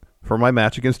me for my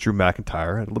match against Drew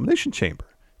McIntyre at Elimination Chamber.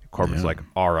 Corbin's like,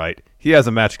 all right. He has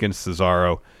a match against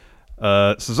Cesaro.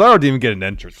 Cesaro didn't even get an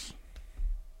entrance.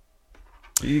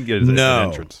 He didn't get an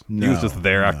entrance. He was just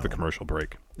there after the commercial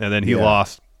break. And then he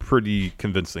lost pretty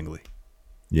convincingly.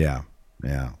 Yeah.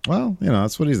 Well,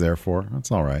 that's what he's there for.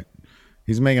 That's all right.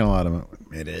 He's making a lot of money.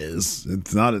 It is.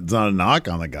 It's not a knock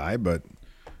on the guy, but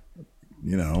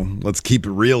let's keep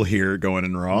it real here going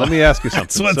in Raw. Let me ask you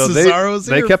something. That's what Cesaro's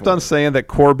here they kept for. on saying that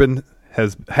Corbin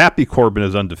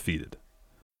is undefeated.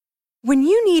 When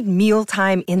you need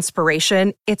mealtime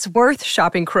inspiration, it's worth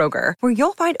shopping Kroger, where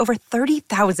you'll find over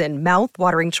 30,000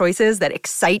 mouth-watering choices that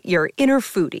excite your inner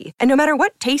foodie. And no matter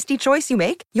what tasty choice you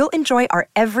make, you'll enjoy our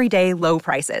everyday low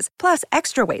prices, plus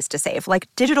extra ways to save, like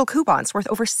digital coupons worth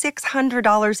over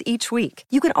 $600 each week.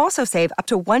 You can also save up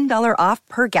to $1 off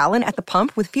per gallon at the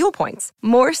pump with fuel points.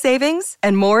 More savings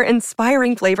and more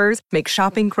inspiring flavors make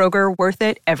shopping Kroger worth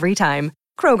it every time.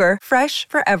 Kroger, fresh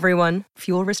for everyone.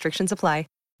 Fuel restrictions apply.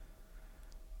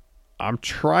 I'm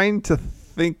trying to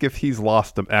think if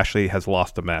actually has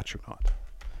lost a match or not.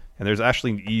 And there's actually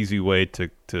an easy way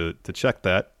to check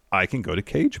that. I can go to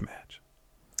Cage Match.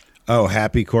 Oh,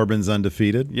 Happy Corbin's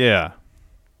undefeated? Yeah.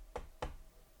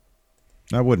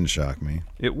 That wouldn't shock me.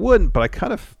 It wouldn't, but I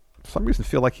kind of, for some reason,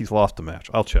 feel like he's lost a match.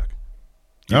 I'll check.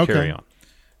 Okay. Carry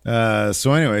on.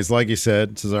 So anyways, like you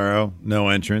said, Cesaro, no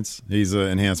entrance. He's an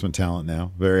enhancement talent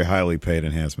now. Very highly paid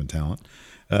enhancement talent.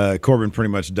 Corbin pretty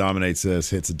much dominates this,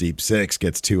 hits a deep 6,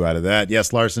 gets 2 out of that.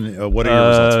 Yes, Larson, what are your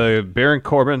results? Baron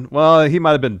Corbin. Well, he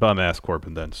might have been bum-ass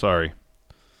Corbin then. Sorry.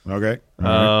 Okay.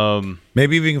 Right.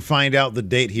 Maybe we can find out the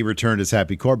date he returned as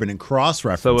Happy Corbin and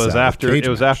cross-reference. So it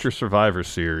was after Survivor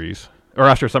Series. Or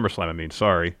after SummerSlam, I mean.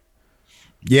 Sorry.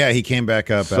 Yeah, he came back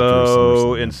up after SummerSlam.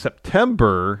 So in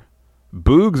September,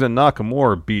 Boogs and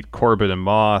Nakamura beat Corbin and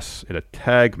Moss in a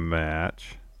tag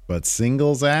match. But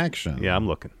singles action. Yeah, I'm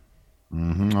looking.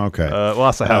 Mm-hmm. Okay. Well,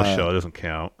 that's a house show. It doesn't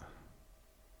count.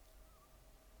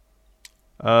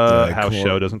 House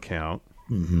show doesn't count.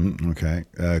 Mm-hmm. Okay.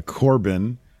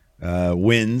 Corbin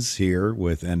wins here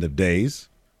with End of Days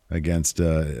against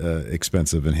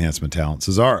expensive enhancement talent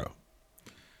Cesaro.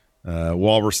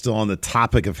 While we're still on the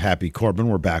topic of Happy Corbin,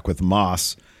 we're back with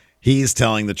Moss. He's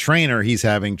telling the trainer he's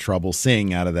having trouble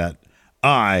seeing out of that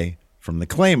eye from the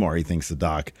Claymore. He thinks the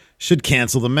doc should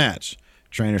cancel the match.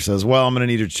 Trainer says, well, I'm going to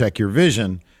need to check your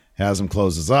vision. Has him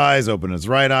close his eyes, open his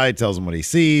right eye, tells him what he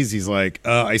sees. He's like,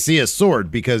 I see a sword,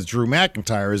 because Drew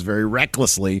McIntyre has very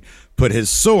recklessly put his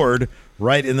sword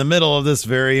right in the middle of this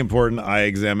very important eye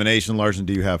examination. Larson,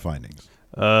 do you have findings?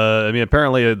 I mean,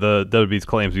 apparently the WWE's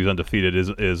claims he's undefeated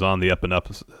is on the up and up,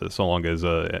 so long as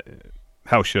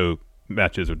house show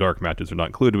matches or dark matches are not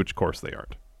included, which of course they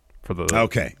aren't for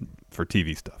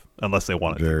TV stuff, unless they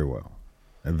want it. Very well.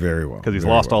 Very well. Because he's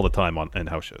lost all the time in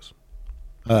house shows.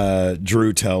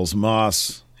 Drew tells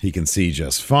Moss he can see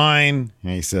just fine.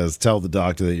 And he says, tell the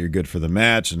doctor that you're good for the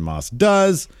match. And Moss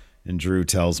does. And Drew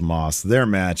tells Moss their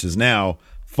match is now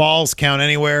falls count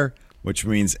anywhere, which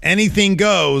means anything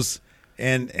goes.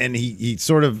 And he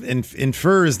sort of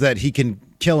infers that he can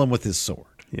kill him with his sword.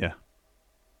 Yeah.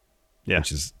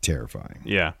 Which is terrifying.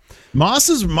 Yeah. Moss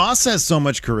has so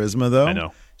much charisma, though. I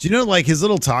know. Do you know, like, his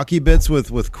little talky bits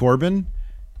with Corbin?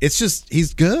 It's just,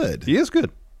 he's good. He is good.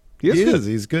 He is.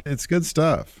 He's good. It's good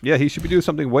stuff. Yeah, he should be doing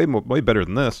something way better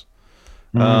than this.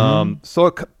 Mm-hmm.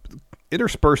 So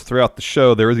interspersed throughout the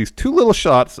show, there were these 2 little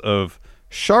shots of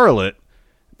Charlotte.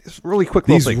 These really quick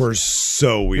little things. These were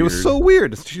so weird. It was so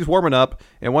weird. She's warming up,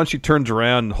 and once she turns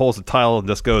around and holds the title and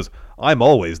just goes, I'm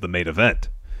always the main event.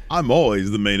 I'm always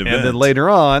the main event. And then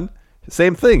later on,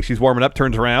 same thing. She's warming up,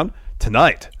 turns around.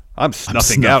 Tonight, I'm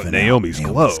snuffing out Naomi's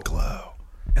glow.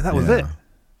 And that was it.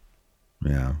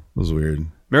 Yeah, it was weird.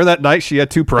 Remember that night she had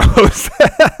 2 promos?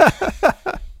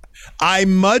 I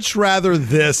much rather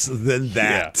this than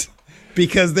that. Yeah.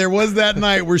 Because there was that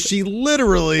night where she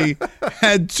literally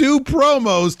had 2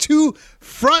 promos, 2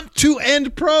 front to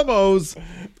end promos,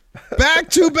 back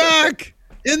to back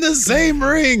in the same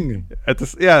ring.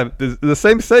 The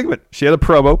same segment. She had a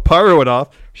promo, pyro went off,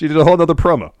 she did a whole other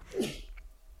promo.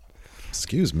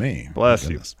 Excuse me. Bless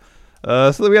you.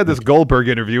 So then we had this Goldberg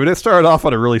interview, and it started off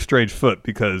on a really strange foot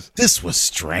because this was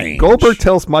strange. Goldberg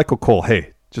tells Michael Cole,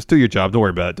 hey, just do your job. Don't worry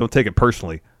about it. Don't take it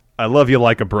personally. I love you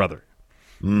like a brother.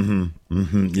 Mm-hmm.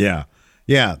 Mm-hmm. Yeah.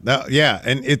 Yeah.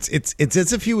 And it's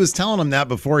as if he was telling him that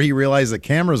before he realized the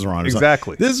cameras were on.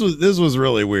 Exactly. This was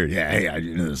really weird. Yeah. Hey, I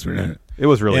knew this. It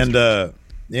was really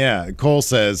strange. Cole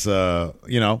says,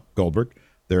 Goldberg,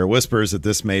 there are whispers that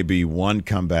this may be one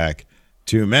comeback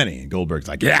too many. And Goldberg's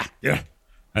like, yeah.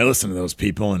 I listen to those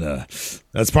people, and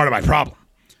that's part of my problem.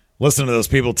 Listening to those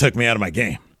people took me out of my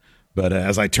game. But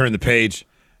as I turn the page,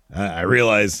 I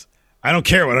realize I don't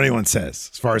care what anyone says.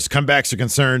 As far as comebacks are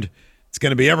concerned, it's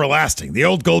going to be everlasting. The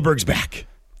old Goldberg's back.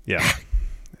 Yeah.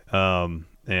 And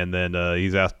then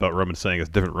he's asked about Roman saying it's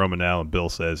a different Roman now, and Bill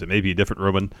says it may be a different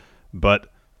Roman,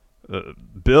 but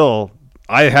Bill,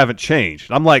 I haven't changed.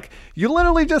 I'm like, you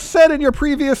literally just said in your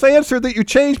previous answer that you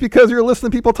changed because you're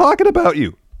listening to people talking about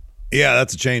you. Yeah,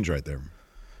 that's a change right there.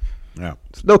 Yeah.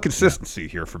 There's no consistency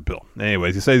here for Bill.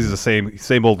 Anyways, he says he's the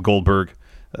same old Goldberg.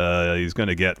 he's going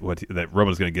to get that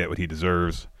Roman's going to get what he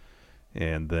deserves.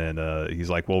 And then he's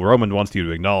like, well, Roman wants you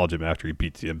to acknowledge him after he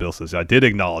beats you. And Bill says, I did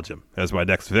acknowledge him as my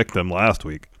next victim last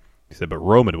week. He said, but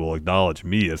Roman will acknowledge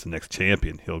me as the next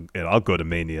champion. And I'll go to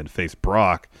Mania and face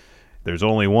Brock. There's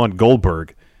only one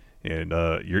Goldberg. And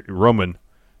Roman,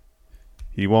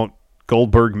 he won't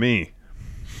Goldberg me.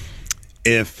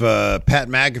 If Pat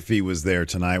McAfee was there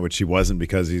tonight, which he wasn't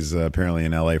because he's apparently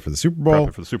in L.A. for the Super Bowl.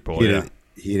 Probably for the Super Bowl,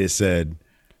 He'd have said,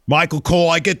 Michael Cole,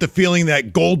 I get the feeling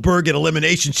that Goldberg at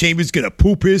Elimination Chamber is going to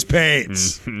poop his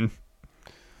pants. Mm-hmm.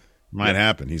 Might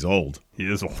happen. He's old.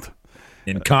 He is old.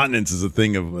 Incontinence is a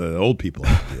thing of old people.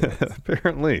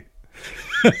 Apparently.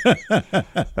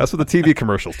 That's what the TV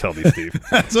commercials tell me, Steve.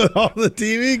 That's what all the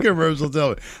TV commercials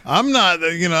tell me. I'm not,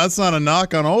 that's not a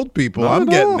knock on old people. I'm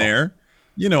getting there.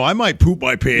 I might poop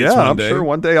my pants one day. I'm sure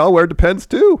one day I'll wear Depends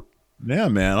too. Yeah,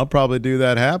 man, I'll probably do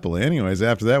that happily. Anyways,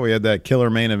 after that, we had that killer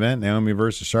main event, Naomi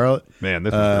versus Charlotte. Man,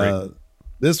 this was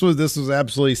great. This was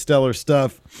absolutely stellar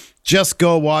stuff. Just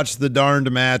go watch the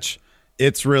darned match.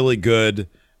 It's really good.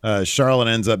 Charlotte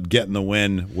ends up getting the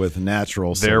win with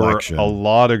natural selection. There were a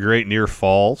lot of great near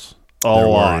falls. A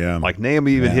lot. Yeah. Like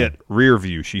Naomi even hit rear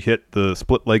view. She hit the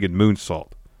split-legged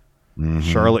moonsault. Mm-hmm.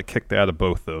 Charlotte kicked out of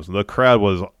both those. The crowd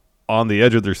was on the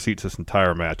edge of their seats this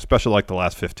entire match, especially like the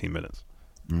last 15 minutes.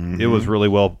 Mm-hmm. It was really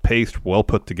well paced, well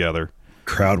put together.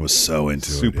 Crowd was so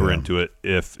super into it.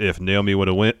 If Naomi would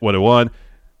have won,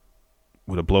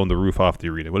 would have blown the roof off the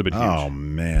arena. Would have been huge. Oh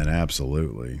man,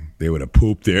 absolutely. They would have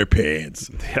pooped their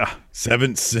pants. Yeah,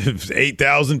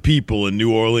 8,000 people in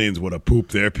New Orleans would have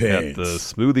pooped their pants at the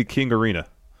Smoothie King Arena.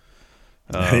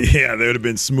 Yeah, they would have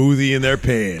been smoothie in their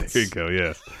pants. There you go.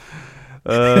 Yes.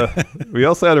 We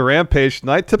also had a Rampage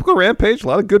tonight. Typical Rampage. A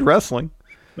lot of good wrestling.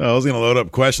 I was going to load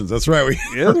up questions. That's right.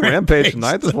 The Rampage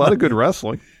tonight. There's a lot of good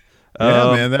wrestling.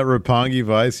 Yeah, man, that Roppongi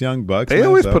Vice Young Bucks. They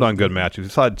always put on good matches. We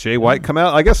saw Jay White come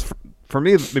out. I guess for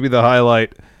me, maybe the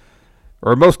highlight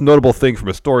or most notable thing from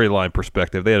a storyline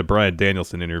perspective, they had a Bryan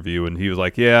Danielson interview, and he was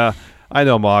like, yeah, I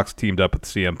know Mox teamed up with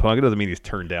CM Punk. It doesn't mean he's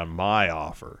turned down my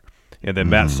offer. And then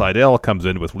Matt Sydal comes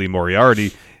in with Lee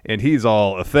Moriarty, and he's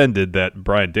all offended that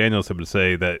Bryan Danielson would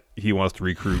say that he wants to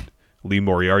recruit Lee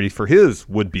Moriarty for his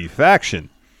would-be faction.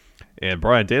 And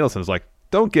Bryan Danielson is like,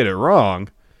 don't get it wrong.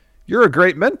 You're a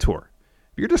great mentor.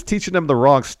 You're just teaching him the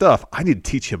wrong stuff. I need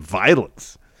to teach him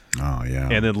violence. Oh, yeah.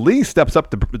 And then Lee steps up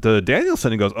to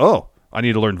Danielson and goes, oh, I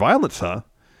need to learn violence, huh?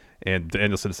 And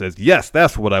Danielson says, yes,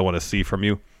 that's what I want to see from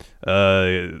you.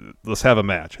 Let's have a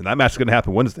match. And that match is going to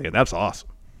happen Wednesday, and that's awesome.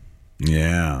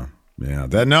 Yeah.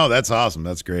 That's awesome.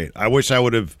 That's great. I wish I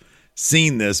would have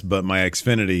seen this, but my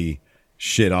Xfinity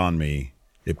shit on me.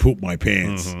 It pooped my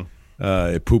pants. Mm-hmm.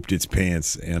 It pooped its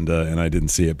pants, and I didn't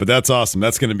see it. But that's awesome.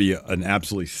 That's going to be an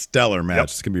absolutely stellar match. Yep.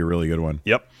 It's going to be a really good one.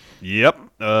 Yep.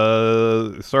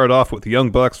 Started off with the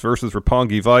Young Bucks versus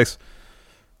Roppongi Vice.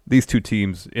 These two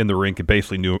teams in the ring can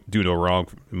basically do no wrong,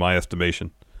 in my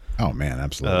estimation. Oh, man,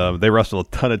 absolutely. They wrestled a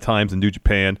ton of times in New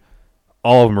Japan.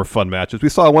 All of them were fun matches. We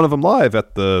saw one of them live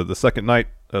at the second night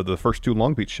of the first two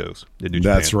Long Beach shows in New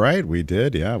Japan. That's right. We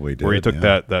did. Yeah, we did. Where he took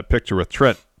that picture with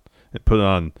Trent and put it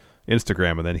on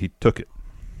Instagram, and then he took it.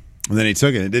 And then he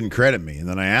took it and didn't credit me. And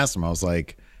then I asked him, I was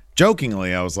like,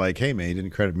 jokingly, I was like, hey, man, he didn't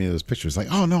credit me those pictures. Like,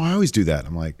 oh, no, I always do that.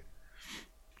 I'm like,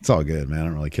 it's all good, man. I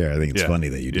don't really care. I think it's funny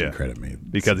that you didn't credit me.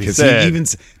 Because he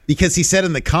said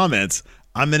in the comments,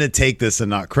 I'm going to take this and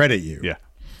not credit you.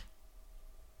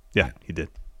 Yeah, he did.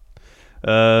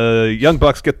 Young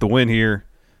Bucks get the win here.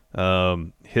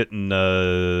 Hitting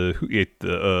who ate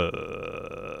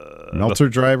the Meltzer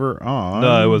driver? Oh,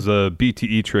 no, it was a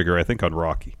BTE trigger, I think, on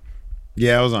Rocky.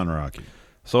 Yeah, it was on Rocky.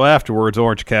 So afterwards,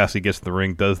 Orange Cassidy gets in the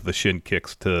ring, does the shin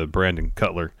kicks to Brandon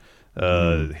Cutler,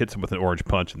 hits him with an orange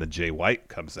punch, and then Jay White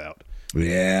comes out.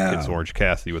 Yeah. Hits Orange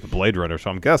Cassidy with a Blade Runner. So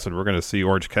I'm guessing we're going to see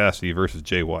Orange Cassidy versus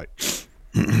Jay White.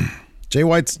 Jay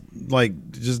White's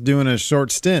like just doing a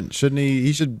short stint. Shouldn't he?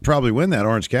 He should probably win that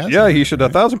Orange Cassidy. Yeah, he should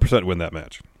 1,000% win that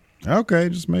match. Okay,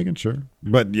 just making sure.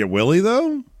 But yeah, will he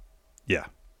though? Yeah.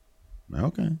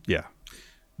 Okay. Yeah.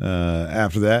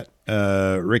 After that,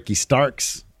 Ricky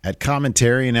Starks at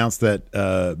commentary announced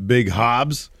that Big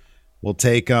Hobbs will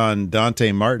take on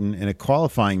Dante Martin in a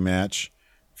qualifying match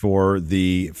for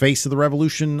the Face of the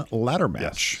Revolution ladder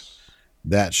match. Yes.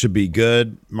 That should be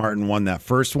good. Martin won that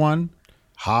first one.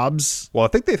 Hobbs. Well, I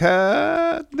think they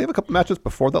have a couple matches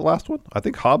before that last one. I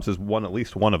think Hobbs has won at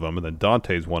least one of them, and then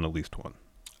Dante's won at least one.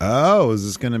 Oh, is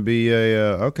this going to be a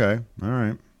okay? All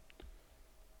right.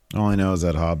 All I know is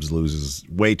that Hobbs loses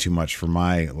way too much for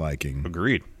my liking.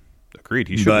 Agreed.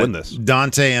 He should win this.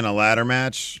 Dante in a ladder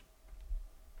match.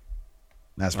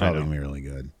 That's probably going to be really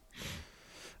good.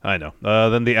 I know.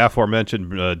 Then the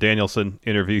aforementioned Danielson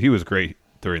interview. He was great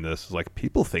during this. It's like,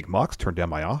 people think Mox turned down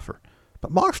my offer,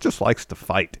 but Mox just likes to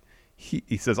fight.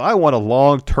 He says, I want a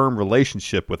long-term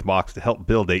relationship with Mox to help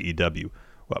build AEW.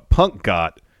 What Punk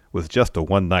got was just a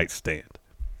one-night stand.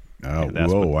 Oh,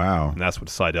 whoa, wow. And that's when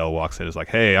Seidel walks in. It's like,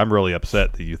 hey, I'm really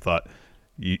upset that you thought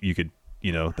you could,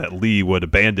 that Lee would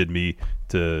abandon me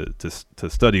to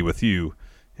study with you.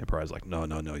 And Brian's like, no,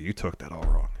 you took that all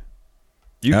wrong.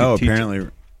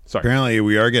 Apparently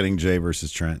we are getting Jay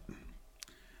versus Trent.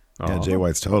 Yeah, Jay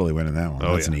White's totally winning that one.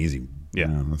 That's an easy one.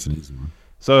 Yeah. That's an easy one.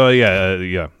 So,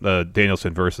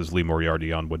 Danielson versus Lee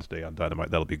Moriarty on Wednesday on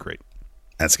Dynamite. That'll be great.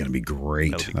 That's going to be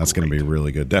great. That's going to be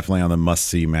really good. Definitely on the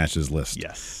must-see matches list.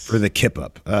 Yes. For the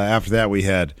kip-up. After that, we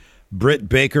had Britt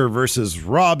Baker versus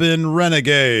Robin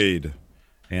Renegade.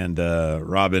 And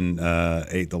Robin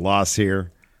ate the loss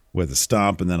here with a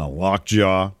stomp and then a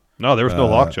lockjaw. No, there was no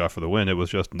lockjaw for the win. It was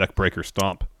just neckbreaker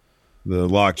stomp. The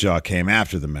lockjaw came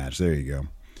after the match. There you go.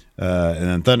 And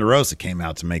then Thunder Rosa came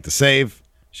out to make the save.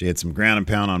 She had some ground and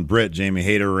pound on Britt. Jamie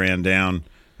Hayter ran down.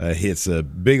 Hits a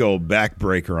big old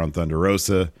backbreaker on Thunder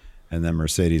Rosa, and then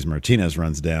Mercedes Martinez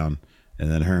runs down, and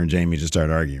then her and Jamie just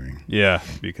start arguing. Yeah,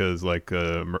 because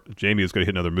Jamie was going to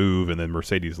hit another move, and then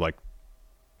Mercedes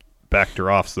backed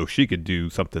her off so she could do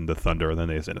something to Thunder, and then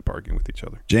they just end up arguing with each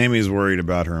other. Jamie's worried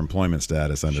about her employment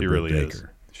status under Britt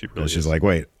Baker. She really is. She's like,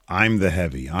 wait, I'm the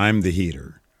heavy, I'm the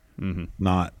heater,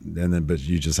 but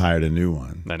you just hired a new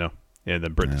one. I know, and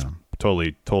then Britt just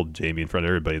totally told Jamie in front of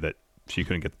everybody that she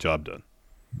couldn't get the job done.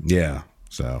 Yeah,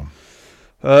 so.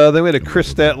 Then we had a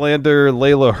Chris Statlander,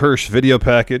 Layla Hirsch video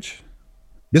package.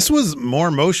 This was more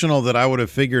emotional than I would have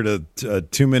figured a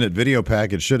 2-minute video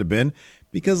package should have been,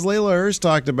 because Layla Hirsch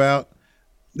talked about,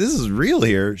 this is real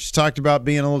here, she talked about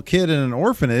being a little kid in an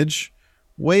orphanage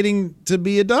waiting to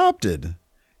be adopted.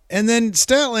 And then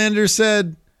Statlander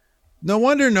said, no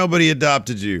wonder nobody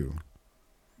adopted you.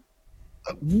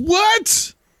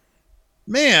 What?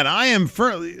 Man, I am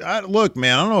look,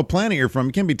 man, I don't know what planet you're from.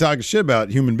 You can't be talking shit about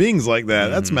human beings like that.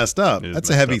 That's messed up. That's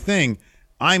a heavy thing.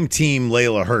 I'm team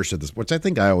Layla Hirsch at this, which I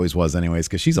think I always was anyways,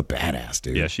 because she's a badass,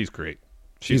 dude. Yeah, she's great.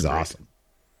 She's awesome.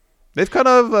 They've kind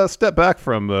of stepped back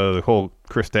from the whole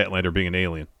Chris Statlander being an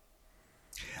alien.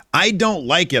 I don't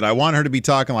like it. I want her to be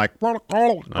talking like... I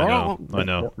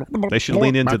know. They should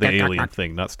lean into the alien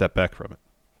thing, not step back from it.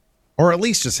 Or at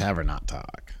least just have her not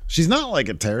talk. She's not like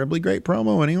a terribly great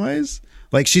promo anyways.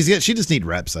 Like she just needs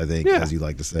reps, I think, as you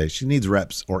like to say. She needs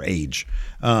reps or age.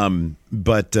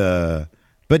 But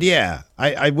yeah,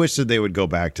 I wish that they would go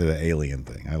back to the alien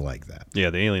thing. I like that. Yeah,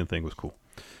 the alien thing was cool.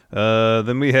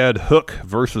 Then we had Hook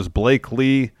versus Blake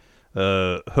Lee.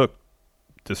 Hook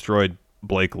destroyed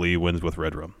Blake Lee, wins with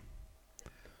Red Rum.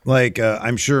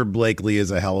 I'm sure Blake Lee is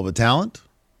a hell of a talent.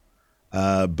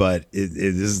 But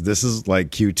this is like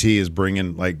QT is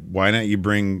bringing, why not you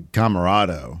bring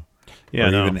Camarado? Yeah,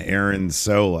 or even Aaron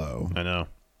Solo. I know.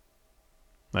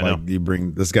 You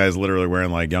bring, this guy's literally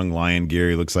wearing young lion gear.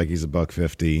 He looks like he's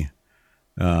 $150.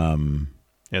 And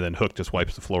then Hook just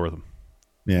wipes the floor with him.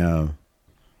 Yeah.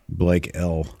 Blake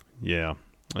L. Yeah.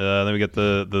 Then we get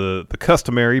the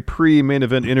customary pre-main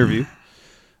event interview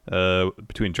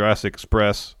between Jurassic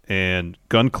Express and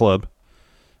Gun Club.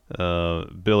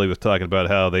 Billy was talking about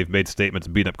how they've made statements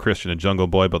beating up Christian and Jungle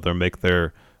Boy, but they'll make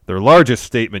their largest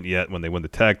statement yet when they win the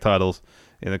tag titles.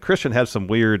 And then Christian had some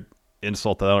weird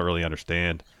insult that I don't really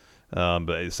understand.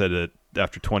 But he said that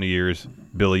after 20 years,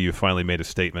 Billy, you finally made a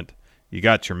statement. You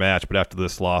got your match, but after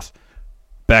this loss,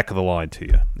 back of the line to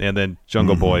you. And then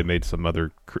Jungle Boy made some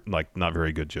other not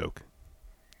very good joke.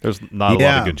 There's not a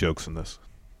lot of good jokes in this.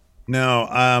 No,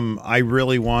 I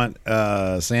really want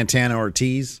Santana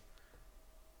Ortiz.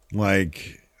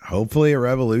 Hopefully a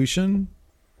Revolution.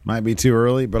 Might be too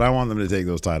early, but I want them to take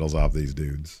those titles off these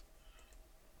dudes.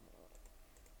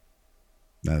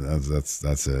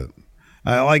 That's it.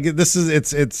 I like it. I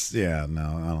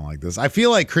don't like this. I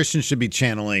feel like Christian should be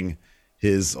channeling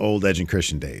his old Edge and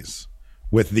Christian days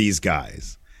with these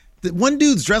guys. One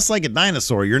dude's dressed like a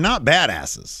dinosaur. You're not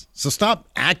badasses. So stop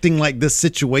acting like this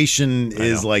situation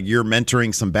is like you're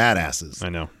mentoring some badasses. I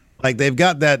know. They've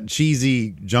got that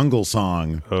cheesy jungle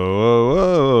song.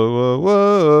 Oh.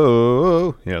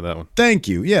 Yeah, that one. Thank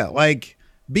you. Yeah,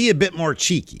 be a bit more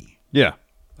cheeky. Yeah.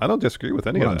 I don't disagree with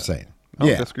any of that. I'm saying. I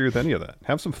don't disagree with any of that.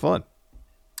 Have some fun.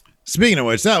 Speaking of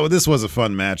which, this was a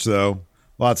fun match, though.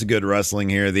 Lots of good wrestling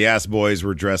here. The Ass Boys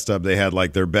were dressed up. They had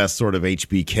their best sort of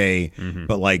HBK,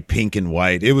 but pink and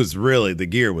white. It was really, the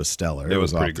gear was stellar. It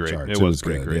was pretty great. It was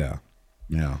pretty great. Yeah.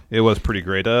 It was pretty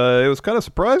great. It was kind of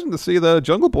surprising to see the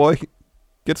Jungle Boy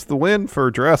gets the win for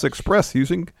Jurassic Express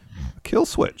using a kill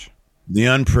switch. The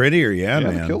Unprettier,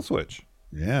 man. The kill switch.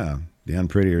 Yeah, the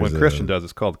Unprettier. When Christian does,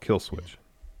 it's called kill switch.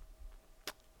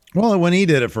 Well, when he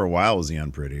did it for a while, it was the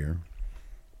Unprettier.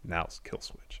 Now it's kill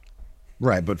switch.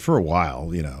 Right, but for a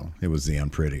while, it was the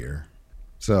Unprettier.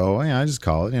 So I just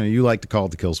call it. You like to call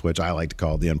it the kill switch. I like to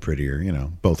call it the Unprettier.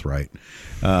 Both right.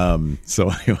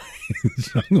 So anyway,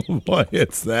 Jungle Boy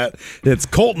hits that. It's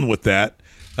Colton with that.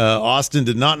 Austin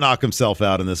did not knock himself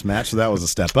out in this match, so that was a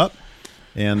step up.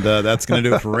 And that's going to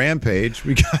do it for Rampage.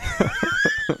 We got.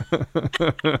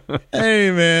 Hey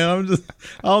man,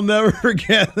 I'll never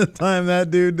forget the time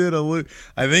that dude did a loop.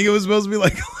 I think it was supposed to be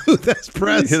like a Luthez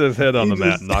press. He hit his head on the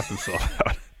mat and knocked himself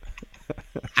out.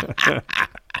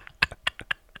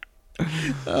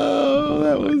 Oh,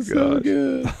 that was so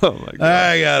good. Oh my god.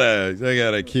 I got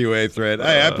a QA thread.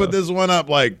 Hey, I put this one up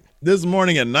like this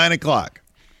morning at 9:00.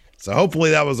 So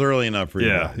hopefully that was early enough for you.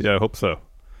 Yeah, I hope so.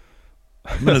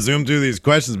 I'm gonna zoom through these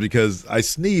questions because I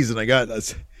sneezed and I got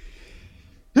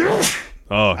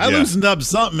I loosened up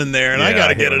something in there and I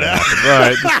gotta get it out. All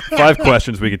right, 5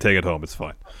 questions, we can take it home. It's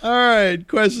fine. All right,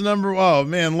 question number. Oh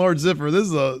man, Lord Ziffer,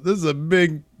 this is a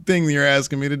big thing that you're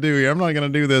asking me to do here. I'm not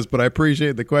going to do this, but I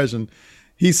appreciate the question.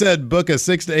 He said book a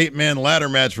 6 to 8 man ladder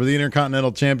match for the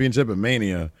Intercontinental Championship at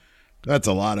Mania. That's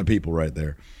a lot of people right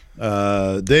there.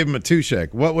 Dave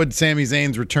Matushek, what would Sami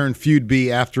Zayn's return feud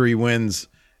be after he wins,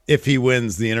 if he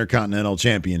wins the Intercontinental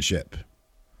Championship?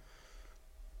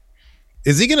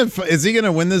 Is he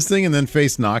gonna win this thing and then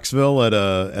face Knoxville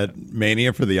at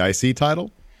Mania for the IC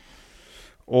title?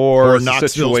 Or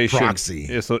Knoxville's proxy.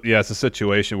 It's a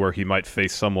situation where he might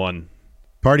face someone.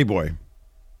 Party Boy.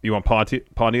 You want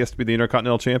Pontius to be the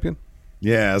Intercontinental Champion?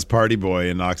 Yeah, as Party Boy,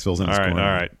 and Knoxville's in his corner.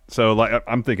 All right. So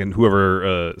I'm thinking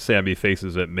whoever Sammy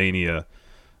faces at Mania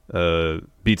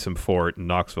beats him for it, and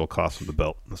Knoxville costs him the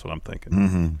belt. That's what I'm thinking.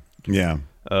 Mm-hmm. Yeah.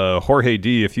 Jorge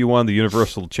D, if you won the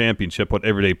Universal Championship, what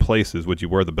everyday places would you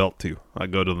wear the belt to?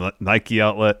 I'd go to the Nike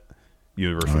outlet,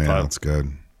 Universal title. That's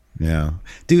good. Yeah,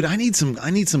 dude, I need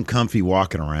some comfy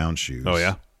walking around shoes. Oh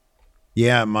yeah,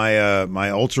 yeah. My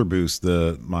Ultra Boost,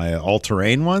 my all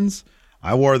terrain ones,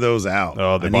 I wore those out.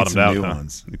 Oh, they bottomed out. New huh?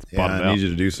 ones. Yeah, I need you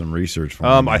to do some research for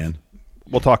me, man.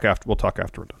 We'll talk after we're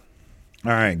done.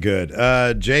 All right,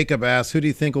 good. Jacob asks, who do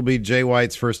you think will be Jay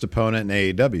White's first opponent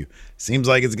in AEW? Seems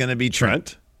like it's going to be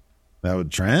Trent. That would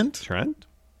Trent.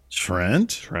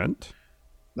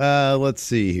 Let's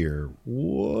see here.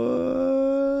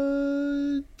 What?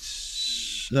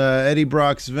 Eddie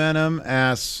Brock's Venom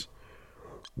asks,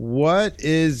 what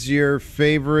is your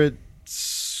favorite,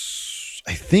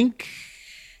 I think,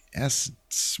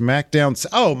 SmackDown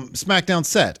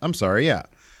set. I'm sorry, yeah.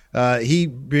 He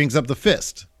brings up the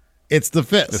fist. It's the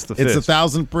fist. It's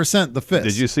 1,000% the fist.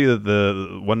 Did you see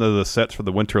that one of the sets for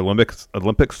the Winter Olympics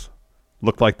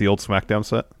looked like the old SmackDown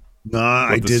set? No,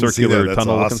 I didn't see that. That's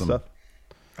awesome. Stuff?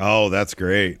 Oh, that's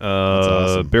great. That's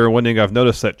awesome. Bear Winding, I've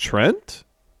noticed that Trent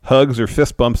hugs or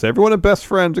fist bumps everyone and best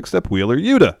friends except Wheeler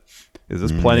Yuta. Is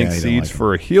this planting seeds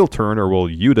for a heel turn, or will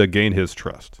Yuta gain his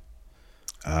trust?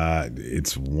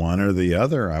 It's one or the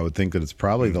other. I would think that it's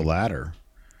probably the latter.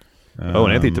 And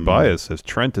Anthony Tobias says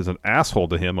Trent is an asshole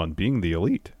to him on being the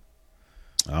elite.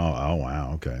 Oh,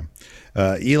 wow. Okay.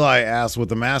 Eli asks, with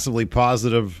the massively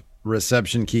positive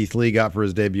reception Keith Lee got for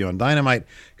his debut on Dynamite,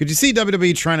 could you see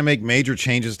WWE trying to make major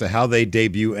changes to how they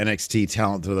debut NXT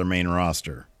talent to their main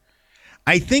roster?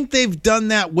 I think they've done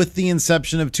that with the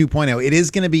inception of 2.0. It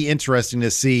is going to be interesting to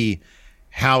see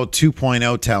how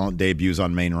 2.0 talent debuts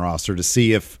on main roster, to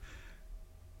see if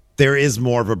there is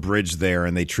more of a bridge there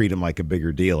and they treat them like a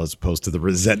bigger deal as opposed to the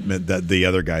resentment that the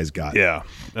other guys got. Yeah.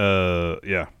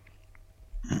 Yeah.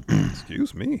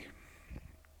 Excuse me.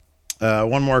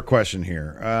 One more question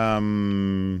here.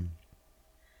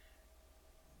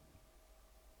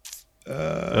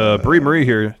 Bree Marie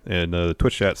here in the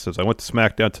Twitch chat says, I went to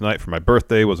SmackDown tonight for my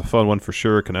birthday. It was a fun one for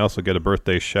sure. Can I also get a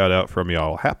birthday shout out from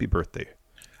y'all? Happy birthday.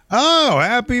 Oh,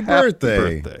 happy birthday.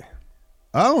 Happy birthday.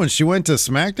 Oh, and she went to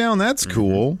SmackDown? That's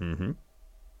cool. Mm-hmm.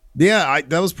 Yeah,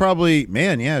 that was probably,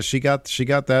 she got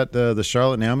that the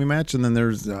Charlotte Naomi match, and then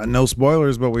there's no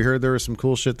spoilers, but we heard there was some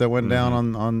cool shit that went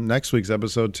down on next week's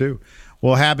episode too.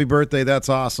 Well, happy birthday. That's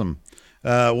awesome.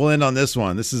 We'll end on this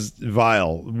one. This is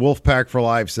Vile. Wolfpack for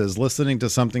Life says, listening to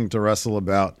Something to Wrestle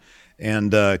About,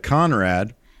 and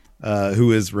Conrad,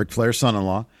 who is Ric Flair's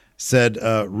son-in-law, said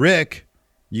Rick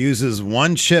uses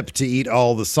one chip to eat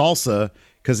all the salsa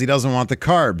because he doesn't want the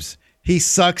carbs. He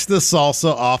sucks the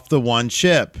salsa off the one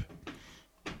chip.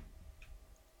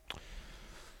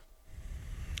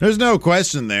 There's no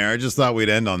question there. I just thought we'd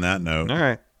end on that note. All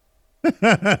right.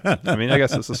 I mean, I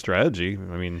guess it's a strategy.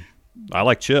 I mean, I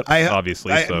like Chip,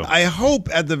 obviously. I hope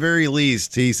at the very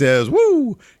least he says,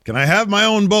 "Woo! Can I have my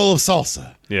own bowl of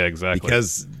salsa?" Yeah, exactly.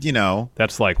 Because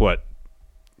that's like what?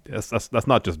 That's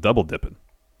not just double dipping.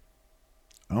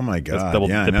 Oh my God! That's double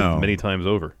dipping many times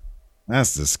over.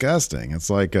 That's disgusting. It's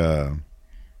like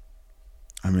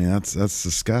that's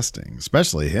disgusting,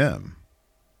 especially him.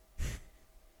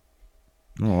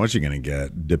 Oh, what you gonna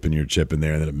get? Dipping your chip in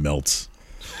there and then it melts.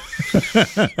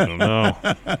 I don't know.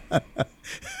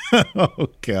 Oh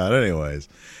God.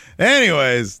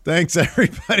 Anyways, thanks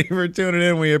everybody for tuning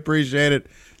in. We appreciate it.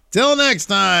 Till next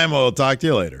time, we'll talk to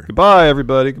you later. Goodbye,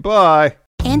 everybody. Goodbye.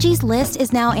 Angie's List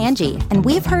is now Angie, and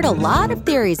we've heard a lot of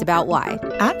theories about why.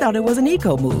 I thought it was an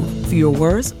eco move. Fewer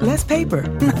words, less paper.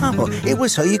 No, it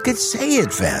was so you could say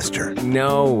it faster.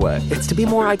 No, it's to be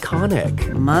more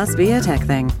iconic. Must be a tech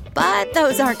thing. But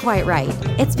those aren't quite right.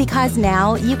 It's because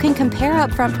now you can compare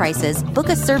upfront prices, book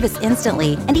a service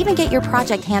instantly, and even get your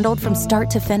project handled from start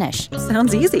to finish.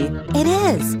 Sounds easy. It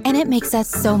is, and it makes us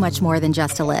so much more than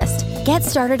just a list. Get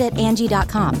started at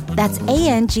Angie.com. That's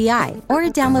ANGI, or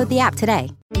download the app today.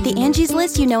 The Angie's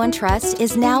List you know and trust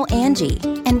is now Angie,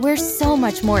 and we're so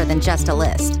much more than just a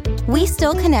list. We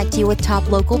still connect you with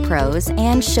top local pros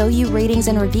and show you ratings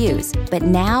and reviews, but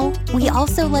now we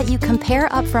also let you compare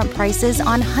upfront prices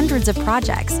on hundreds of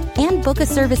projects and book a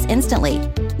service instantly.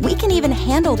 We can even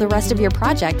handle the rest of your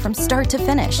project from start to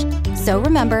finish. So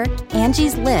remember,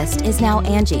 Angie's List is now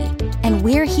Angie, and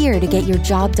we're here to get your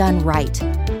job done right.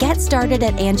 Get started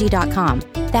at Angie.com.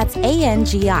 That's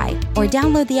ANGI, or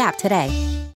download the app today.